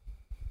 baby.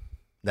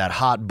 That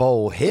hot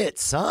bowl hit,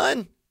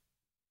 son.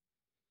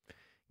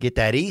 Get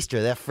that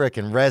Easter, that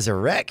frickin'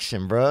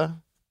 resurrection,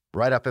 bruh.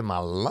 Right up in my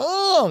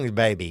lungs,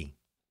 baby.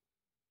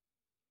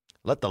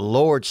 Let the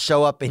Lord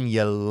show up in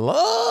your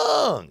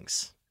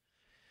lungs.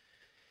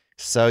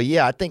 So,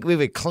 yeah, I think we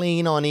would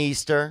clean on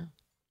Easter.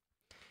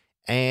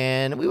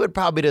 And we would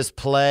probably just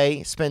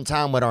play, spend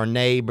time with our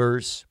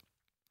neighbors.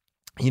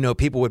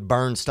 People would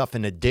burn stuff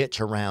in the ditch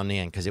around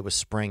then because it was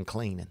spring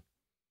cleaning.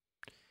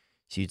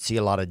 So you'd see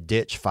a lot of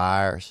ditch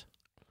fires.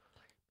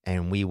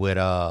 And we would,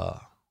 after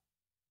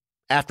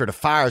the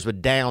fires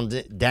would go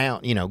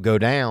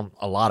down,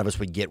 a lot of us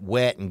would get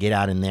wet and get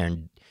out in there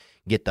and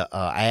get the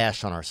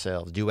ash on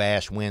ourselves. Do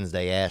Ash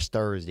Wednesday, Ash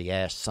Thursday,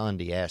 Ash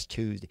Sunday, Ash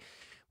Tuesday.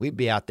 We'd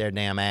be out there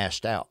damn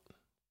ashed out,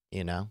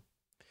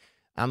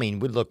 I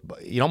mean,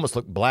 you'd almost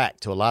look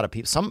black to a lot of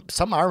people.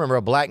 Some I remember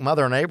a black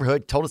mother in our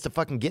neighborhood told us to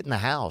fucking get in the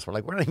house. We're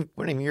like, we're not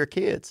even your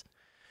kids.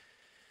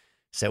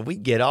 So we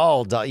get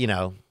all,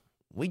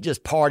 we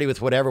just party with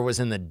whatever was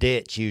in the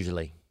ditch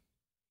usually.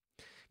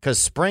 Because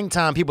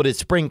springtime, people did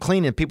spring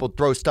cleaning. People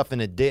throw stuff in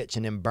the ditch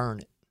and then burn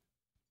it.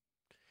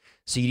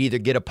 So you'd either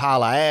get a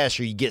pile of ash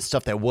or you get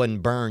stuff that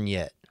wasn't burned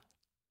yet.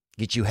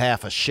 Get you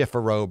half a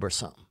shiffer robe or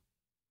something.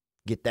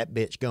 Get that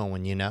bitch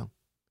going,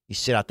 You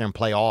sit out there and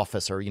play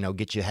office or,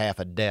 get you half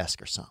a desk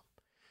or something.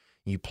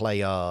 You play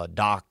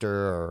doctor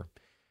or,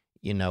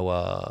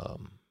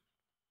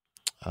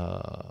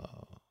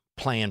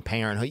 Planned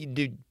Parenthood.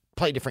 You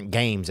play different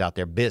games out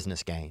there,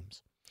 business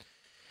games.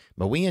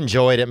 But we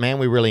enjoyed it, man.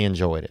 We really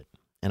enjoyed it.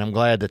 And I'm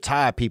glad the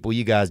Thai people,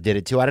 you guys did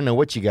it too. I don't know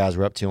what you guys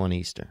were up to on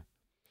Easter.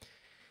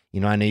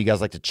 I know you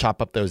guys like to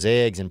chop up those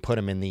eggs and put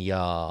them in the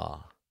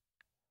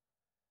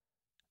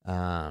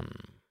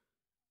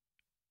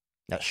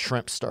that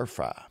shrimp stir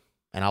fry.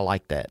 And I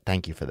like that.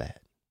 Thank you for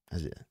that.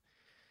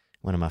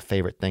 One of my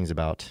favorite things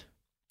about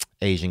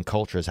Asian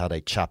culture is how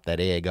they chop that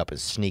egg up and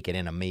sneak it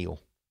in a meal.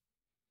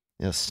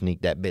 They'll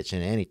sneak that bitch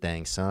in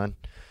anything, son.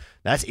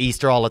 That's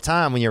Easter all the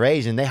time. When you're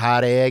Asian, they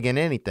hide an egg in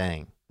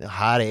anything. They'll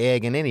hide an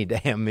egg in any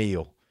damn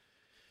meal.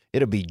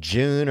 It'll be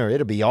June or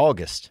it'll be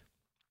August,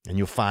 and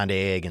you'll find an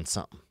egg in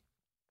something.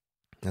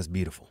 That's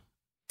beautiful.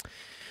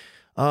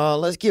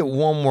 Let's get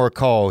one more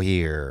call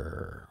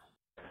here.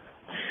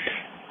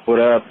 What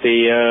up,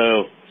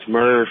 Theo? It's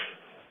Murph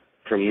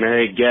from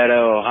Marietta,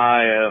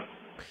 Ohio.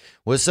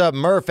 What's up,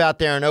 Murph, out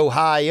there in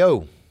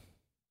Ohio?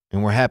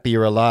 And we're happy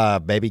you're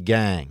alive, baby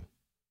gang.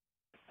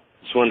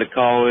 Just wanted to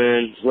call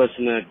in,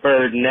 listen to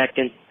bird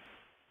necking,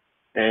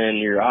 and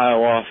your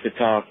ayahuasca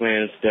talk,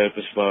 man, it's dope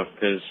as fuck,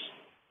 because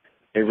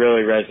it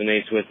really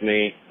resonates with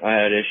me. I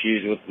had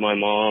issues with my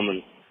mom,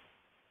 and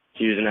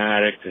she was an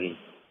addict, and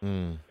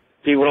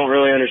people don't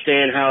really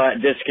understand how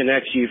that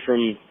disconnects you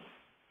from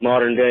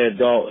modern-day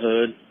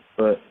adulthood.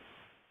 But,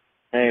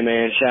 hey,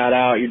 man, shout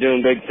out. You're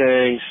doing big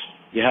things.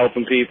 You're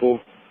helping people.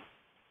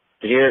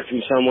 To hear it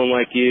from someone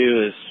like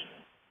you is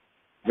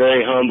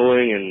very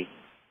humbling and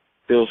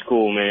feels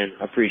cool, man.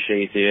 I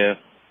appreciate you.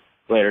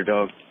 Later,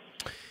 dog.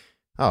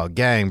 Oh,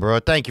 gang, bro.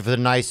 Thank you for the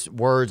nice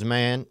words,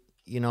 man.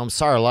 You know, I'm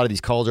sorry a lot of these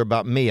calls are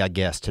about me, I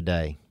guess,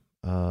 today.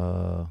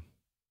 And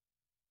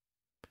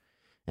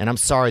I'm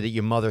sorry that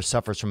your mother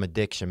suffers from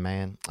addiction,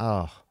 man.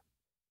 Oh.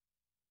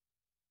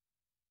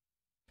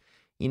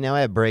 You know,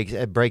 it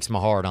breaks my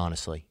heart,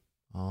 honestly.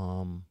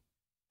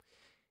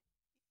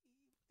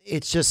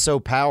 It's just so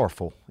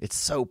powerful. It's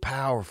so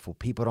powerful.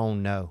 People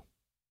don't know.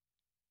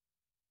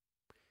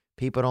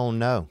 People don't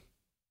know.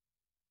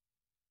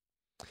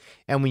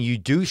 And when you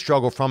do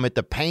struggle from it,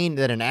 the pain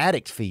that an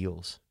addict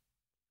feels,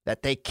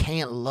 that they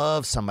can't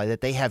love somebody, that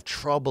they have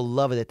trouble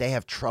loving, that they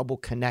have trouble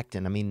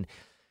connecting. I mean,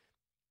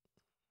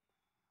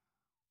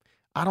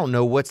 I don't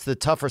know what's the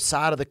tougher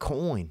side of the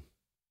coin.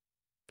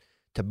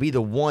 To be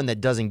the one that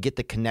doesn't get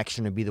the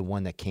connection or be the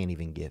one that can't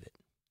even give it.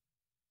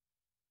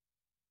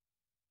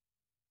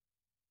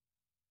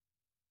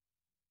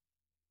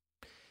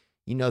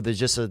 You know,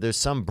 there's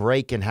some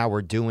break in how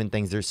we're doing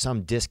things. There's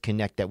some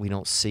disconnect that we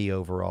don't see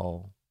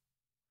overall.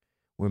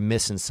 We're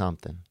missing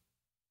something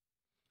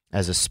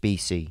as a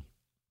species.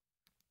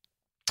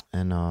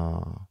 And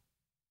I'm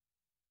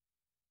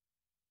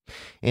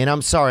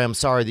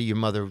sorry that your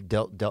mother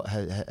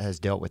has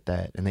dealt with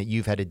that and that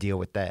you've had to deal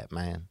with that,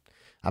 man.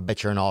 I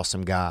bet you're an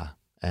awesome guy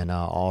and an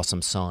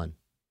awesome son.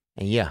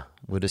 And yeah,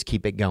 we'll just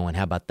keep it going.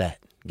 How about that,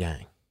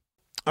 gang?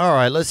 All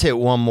right, let's hit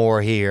one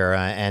more here.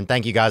 And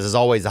thank you guys, as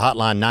always, the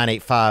hotline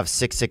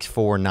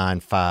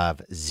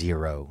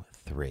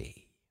 985-664-9503.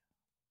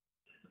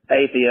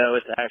 Hey, Theo,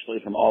 it's Ashley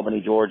from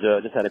Albany, Georgia.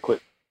 Just had a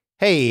quick...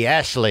 Hey,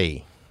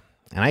 Ashley.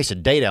 And I used to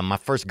date my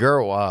first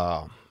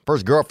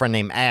girlfriend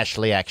named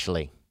Ashley,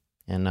 actually.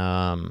 And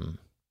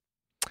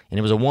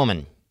it was a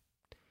woman.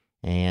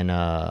 And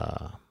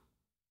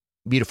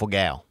beautiful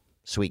gal.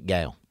 Sweet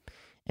gal.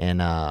 And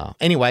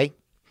anyway,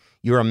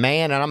 you're a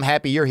man, and I'm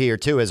happy you're here,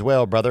 too, as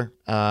well, brother.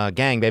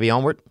 Gang, baby,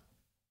 onward.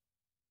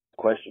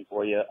 Question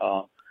for you.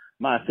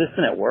 My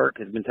assistant at work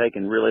has been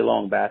taking really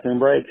long bathroom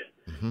breaks.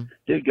 Mm-hmm.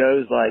 Dude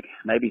goes like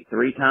maybe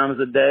 3 times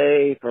a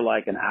day for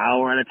like an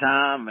hour at a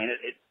time. I mean, it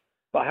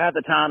about half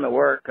the time at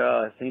work,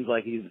 it seems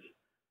like he's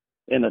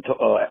in the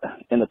toilet.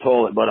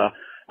 But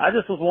I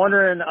just was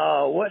wondering,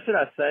 what should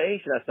I say?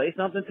 Should I say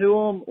something to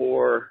him,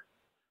 or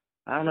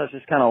I don't know? It's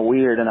just kind of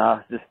weird, and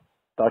I just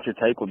thought your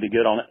take would be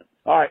good on it.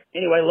 All right.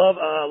 Anyway, love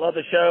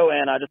the show,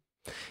 and I just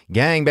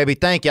gang, baby,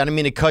 thank you. I didn't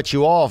mean to cut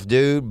you off,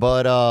 dude,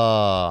 but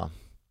I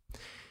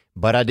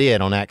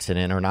did on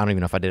accident, or I don't even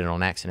know if I did it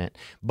on accident.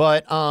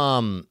 But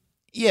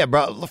yeah,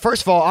 bro.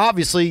 First of all,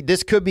 obviously,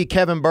 this could be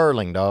Kevin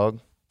Burling, dog.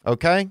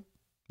 Okay,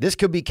 this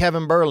could be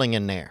Kevin Burling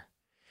in there.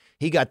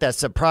 He got that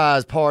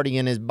surprise party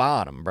in his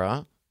bottom,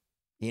 bro.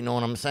 You know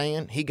what I'm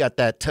saying? He got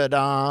that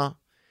ta-da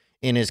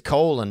in his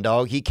colon,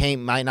 dog. He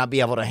might not be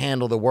able to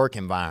handle the work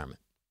environment.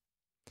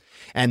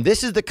 And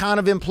this is the kind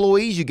of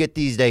employees you get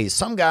these days.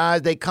 Some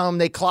guys, they come,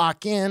 they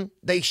clock in,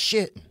 they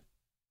shitting.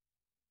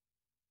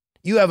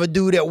 You have a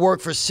dude that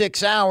worked for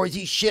 6 hours,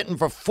 he's shitting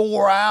for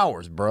 4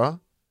 hours, bruh.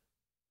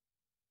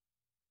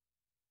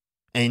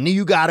 And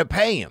you got to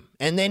pay him.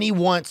 And then he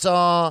wants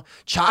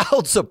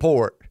child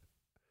support.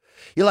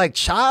 You're like,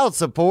 child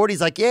support?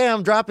 He's like, yeah,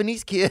 I'm dropping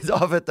these kids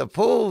off at the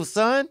pool,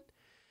 son.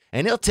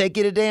 And he'll take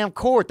you to damn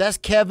court. That's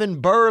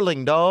Kevin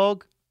Burling,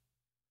 dog.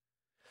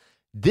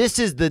 This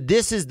is the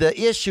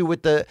issue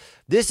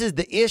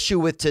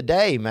with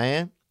today,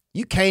 man.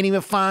 You can't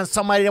even find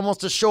somebody that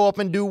wants to show up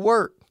and do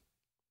work.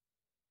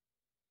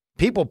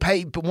 People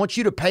want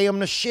you to pay them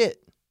the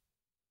shit.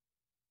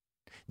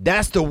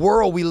 That's the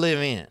world we live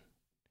in.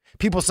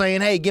 People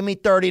saying, hey, give me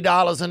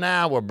 $30 an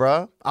hour,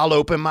 bruh. I'll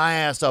open my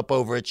ass up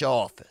over at your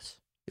office.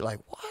 You're like,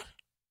 what?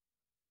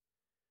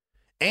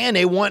 And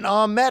they want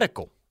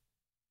medical.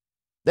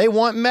 They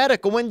want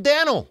medical and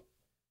dental.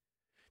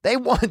 They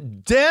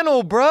want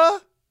dental, bruh.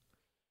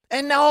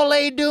 And all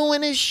they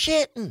doing is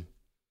shitting.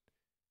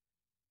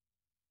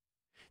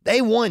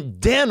 They want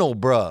dental,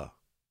 bruh.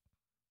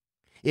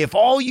 If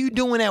all you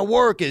doing at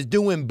work is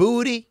doing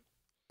booty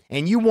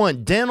and you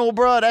want dental,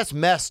 bruh, that's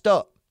messed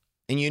up.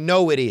 And you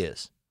know it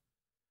is.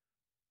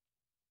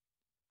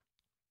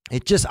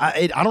 It just,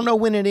 I don't know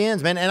when it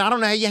ends, man. And I don't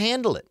know how you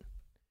handle it.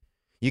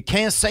 You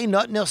can't say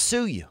nothing, they'll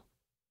sue you.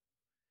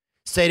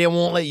 Say you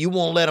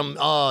won't let them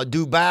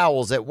do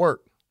bowels at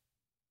work.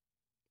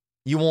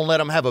 You won't let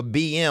them have a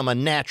BM, a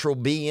natural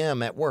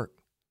BM at work.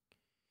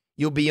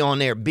 You'll be on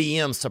their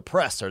BM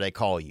suppressor, they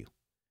call you.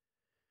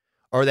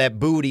 Or that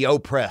booty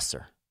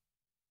oppressor.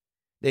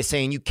 They're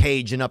saying you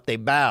caging up their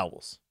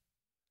bowels.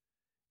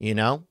 You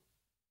know?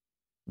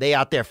 They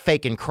out there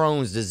faking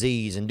Crohn's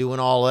disease and doing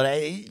all of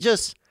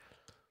that.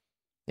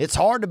 It's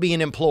hard to be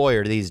an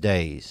employer these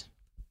days.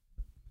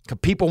 Because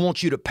people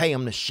want you to pay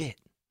them the shit.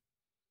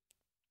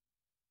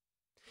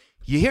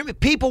 You hear me?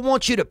 People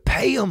want you to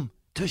pay them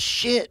to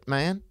shit,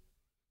 man.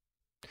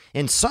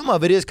 And some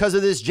of it is because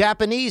of this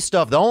Japanese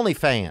stuff, the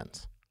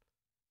OnlyFans.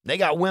 They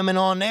got women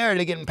on there.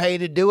 They're getting paid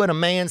to do it. A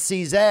man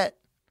sees that.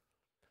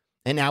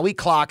 And now he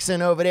clocks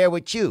in over there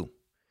with you.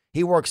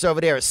 He works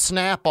over there at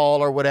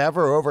Snap-all or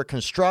whatever, or over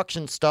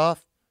construction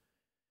stuff.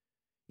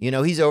 You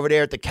know, he's over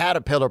there at the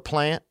Caterpillar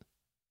plant.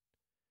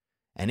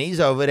 And he's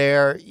over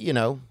there, you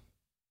know,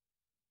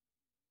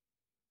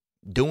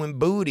 doing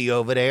booty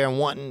over there and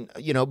wanting,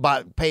 you know,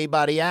 paid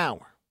by the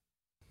hour.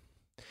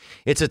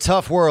 It's a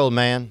tough world,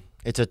 man.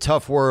 It's a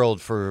tough world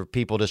for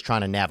people just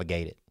trying to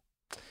navigate it.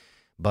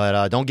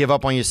 But don't give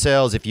up on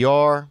yourselves if you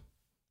are.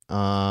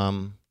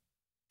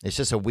 It's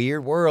just a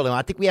weird world. And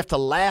I think we have to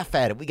laugh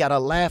at it. We got to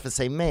laugh and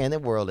say, man,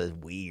 that world is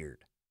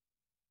weird.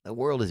 The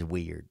world is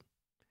weird.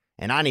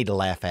 And I need to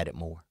laugh at it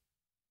more.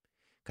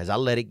 Because I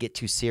let it get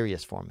too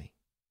serious for me.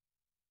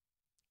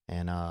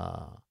 And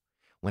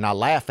when I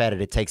laugh at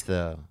it, it takes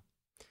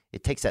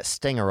that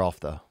stinger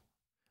off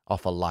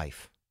of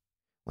life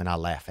when I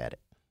laugh at it.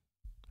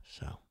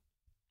 So,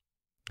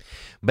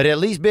 but at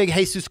least Big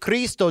Jesus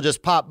Cristo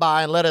just popped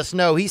by and let us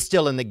know he's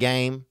still in the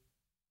game.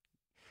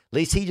 At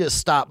least he just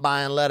stopped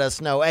by and let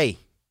us know, hey,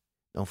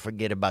 don't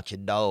forget about your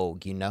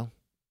dog, you know.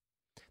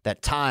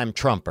 That time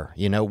trumper,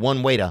 you know,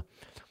 one way to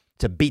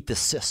beat the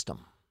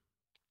system.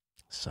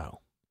 So.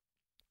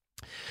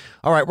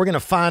 All right, we're going to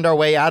find our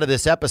way out of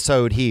this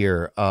episode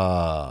here,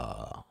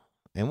 and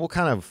we'll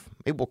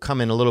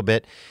come in a little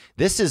bit.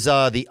 This is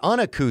the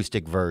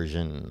unacoustic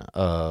version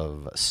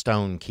of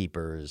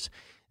Stonekeepers.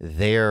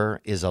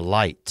 There is a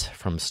Light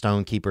from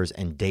Stonekeepers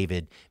and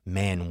David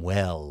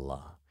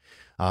Manuel.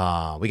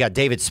 We got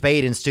David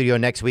Spade in studio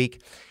next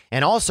week.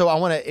 And also, I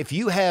want to, if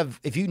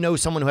you know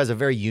someone who has a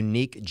very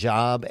unique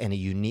job and a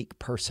unique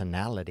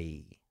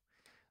personality,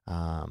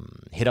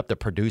 hit up the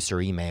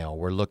producer email.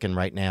 We're looking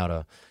right now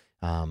to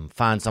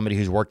find somebody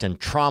who's worked in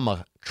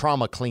trauma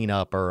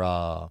cleanup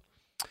or,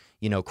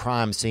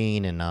 crime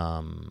scene and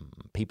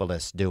people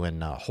that's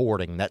doing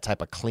hoarding, that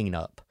type of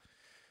cleanup.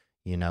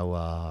 You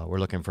know, we're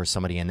looking for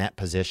somebody in that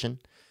position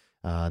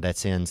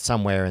that's in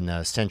somewhere in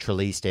the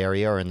Central East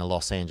area or in the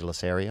Los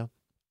Angeles area.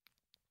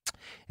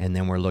 And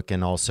then we're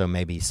looking also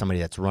maybe somebody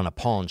that's run a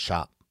pawn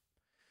shop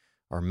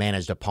or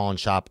managed a pawn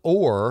shop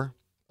or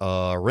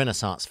a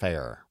Renaissance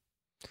fair.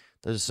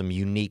 Those are some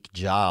unique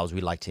jobs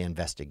we'd like to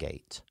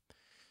investigate.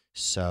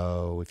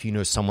 So if you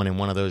know someone in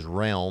one of those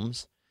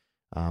realms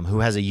who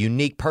has a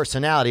unique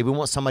personality, we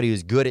want somebody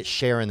who's good at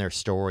sharing their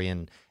story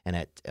and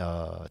at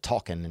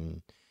talking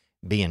and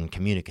being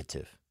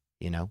communicative,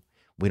 you know.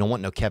 We don't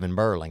want no Kevin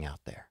Burling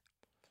out there,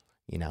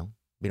 you know.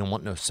 We don't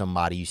want no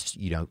somebody,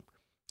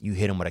 you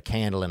hit them with a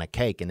candle and a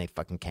cake and they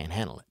fucking can't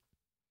handle it.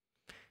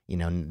 You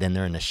know, then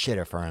they're in the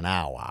shitter for an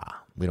hour.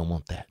 We don't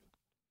want that.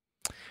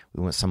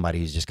 We want somebody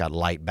who's just got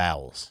light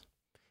bowels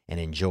and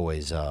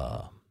enjoys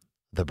the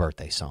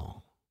birthday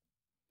song.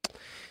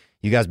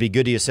 You guys be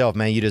good to yourself,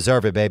 man. You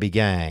deserve it, baby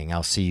gang.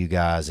 I'll see you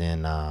guys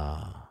in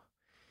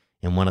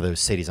one of those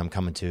cities I'm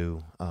coming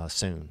to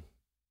soon.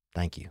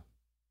 Thank you.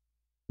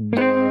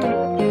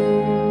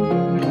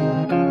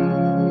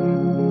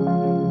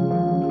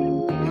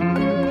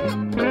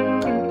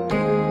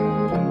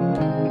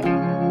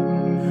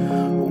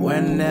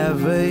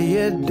 Whenever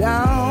you're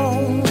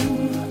down,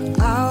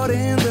 out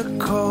in the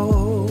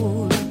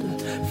cold,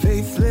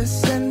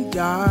 faithless and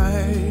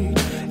dark,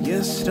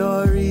 your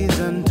story's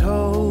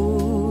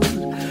untold.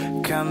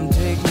 Come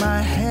take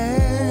my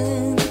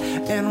hand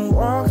and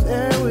walk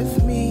there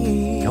with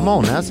me. Come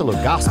on, that's a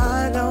little gospel.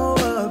 I know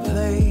a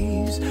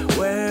place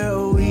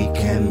where we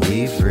can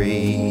be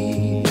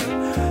free.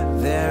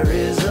 There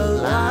is a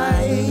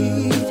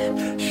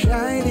light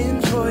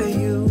shining for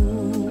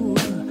you,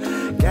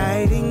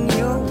 guiding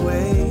your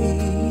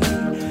way,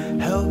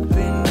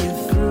 helping you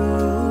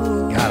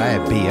through. God, I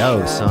had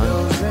B.O.,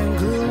 son.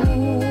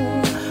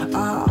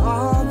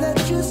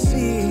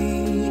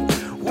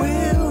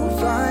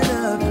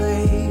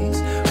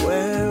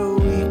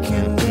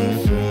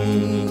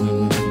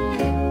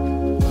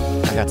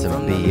 Got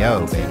some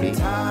B.O., baby.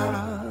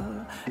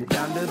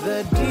 Down to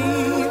the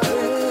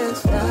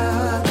deepest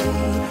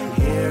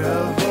valley, hear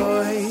a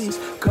voice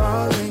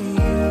calling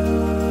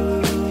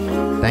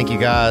you. Thank you,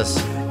 guys.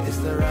 It's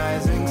the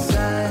rising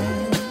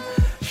sun,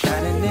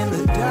 shining in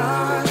the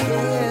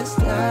darkest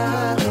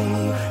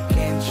alley.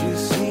 Can't you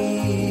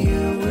see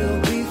you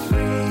will be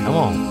free? Come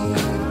on.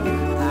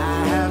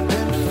 I have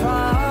been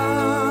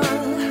far,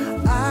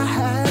 I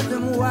have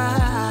been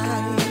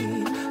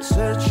wide,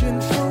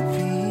 searching for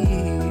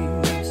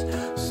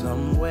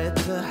somewhere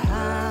to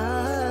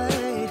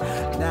hide.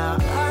 Now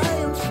I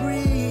am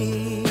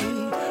free,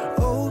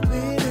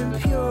 open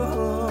and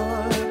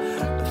pure,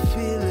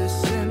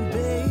 fearless and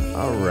babe.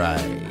 All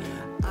right.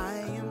 I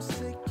am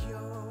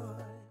secure.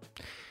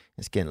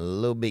 It's getting a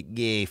little bit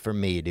gay for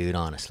me, dude,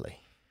 honestly.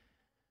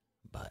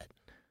 But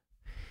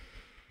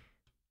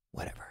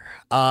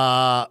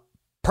Whatever.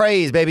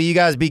 Praise, baby. You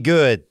guys be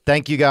good.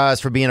 Thank you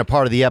guys for being a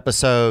part of the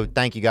episode.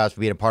 Thank you guys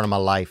for being a part of my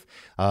life.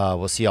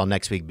 We'll see y'all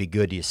next week. Be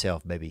good to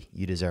yourself, baby.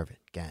 You deserve it,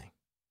 gang.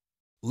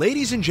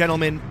 Ladies and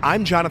gentlemen,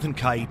 I'm Jonathan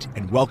Kite,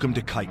 and welcome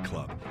to Kite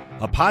Club,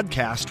 a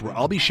podcast where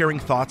I'll be sharing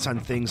thoughts on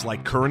things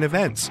like current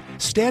events,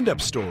 stand-up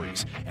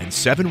stories, and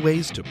 7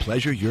 ways to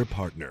pleasure your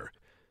partner.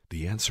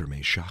 The answer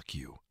may shock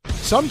you.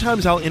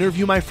 Sometimes I'll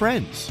interview my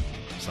friends.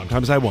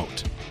 Sometimes I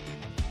won't.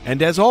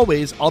 And as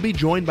always, I'll be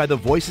joined by the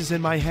voices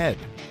in my head.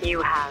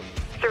 You have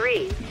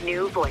 3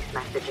 new voice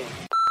messages.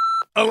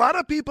 A lot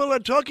of people are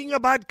talking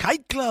about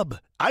Kite Club.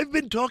 I've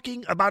been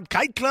talking about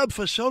Kite Club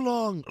for so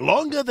long,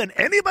 longer than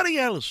anybody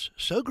else.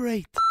 So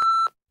great.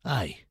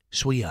 Hey,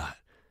 sweetheart,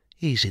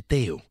 here's the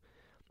deal.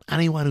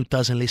 Anyone who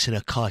doesn't listen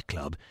to Kite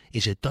Club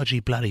is a dodgy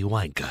bloody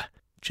wanker.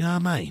 Do you know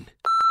what I mean?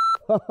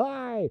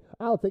 Hi,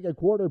 I'll take a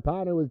quarter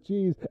pounder with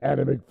cheese and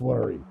a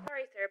McFlurry.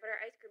 Sorry, sir, but our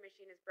ice cream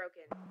machine is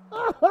broken.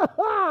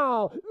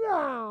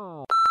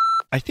 No!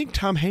 I think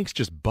Tom Hanks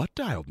just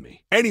butt-dialed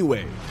me.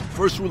 Anyway,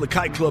 first rule of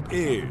Kite Club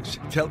is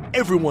tell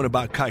everyone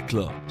about Kite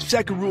Club.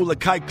 Second rule of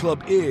Kite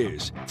Club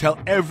is tell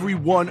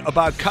everyone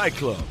about Kite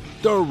Club.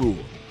 Third rule,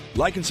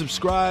 like and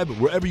subscribe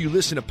wherever you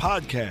listen to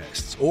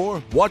podcasts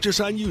or watch us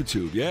on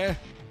YouTube, yeah?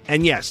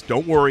 And yes,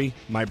 don't worry,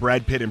 my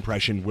Brad Pitt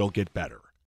impression will get better.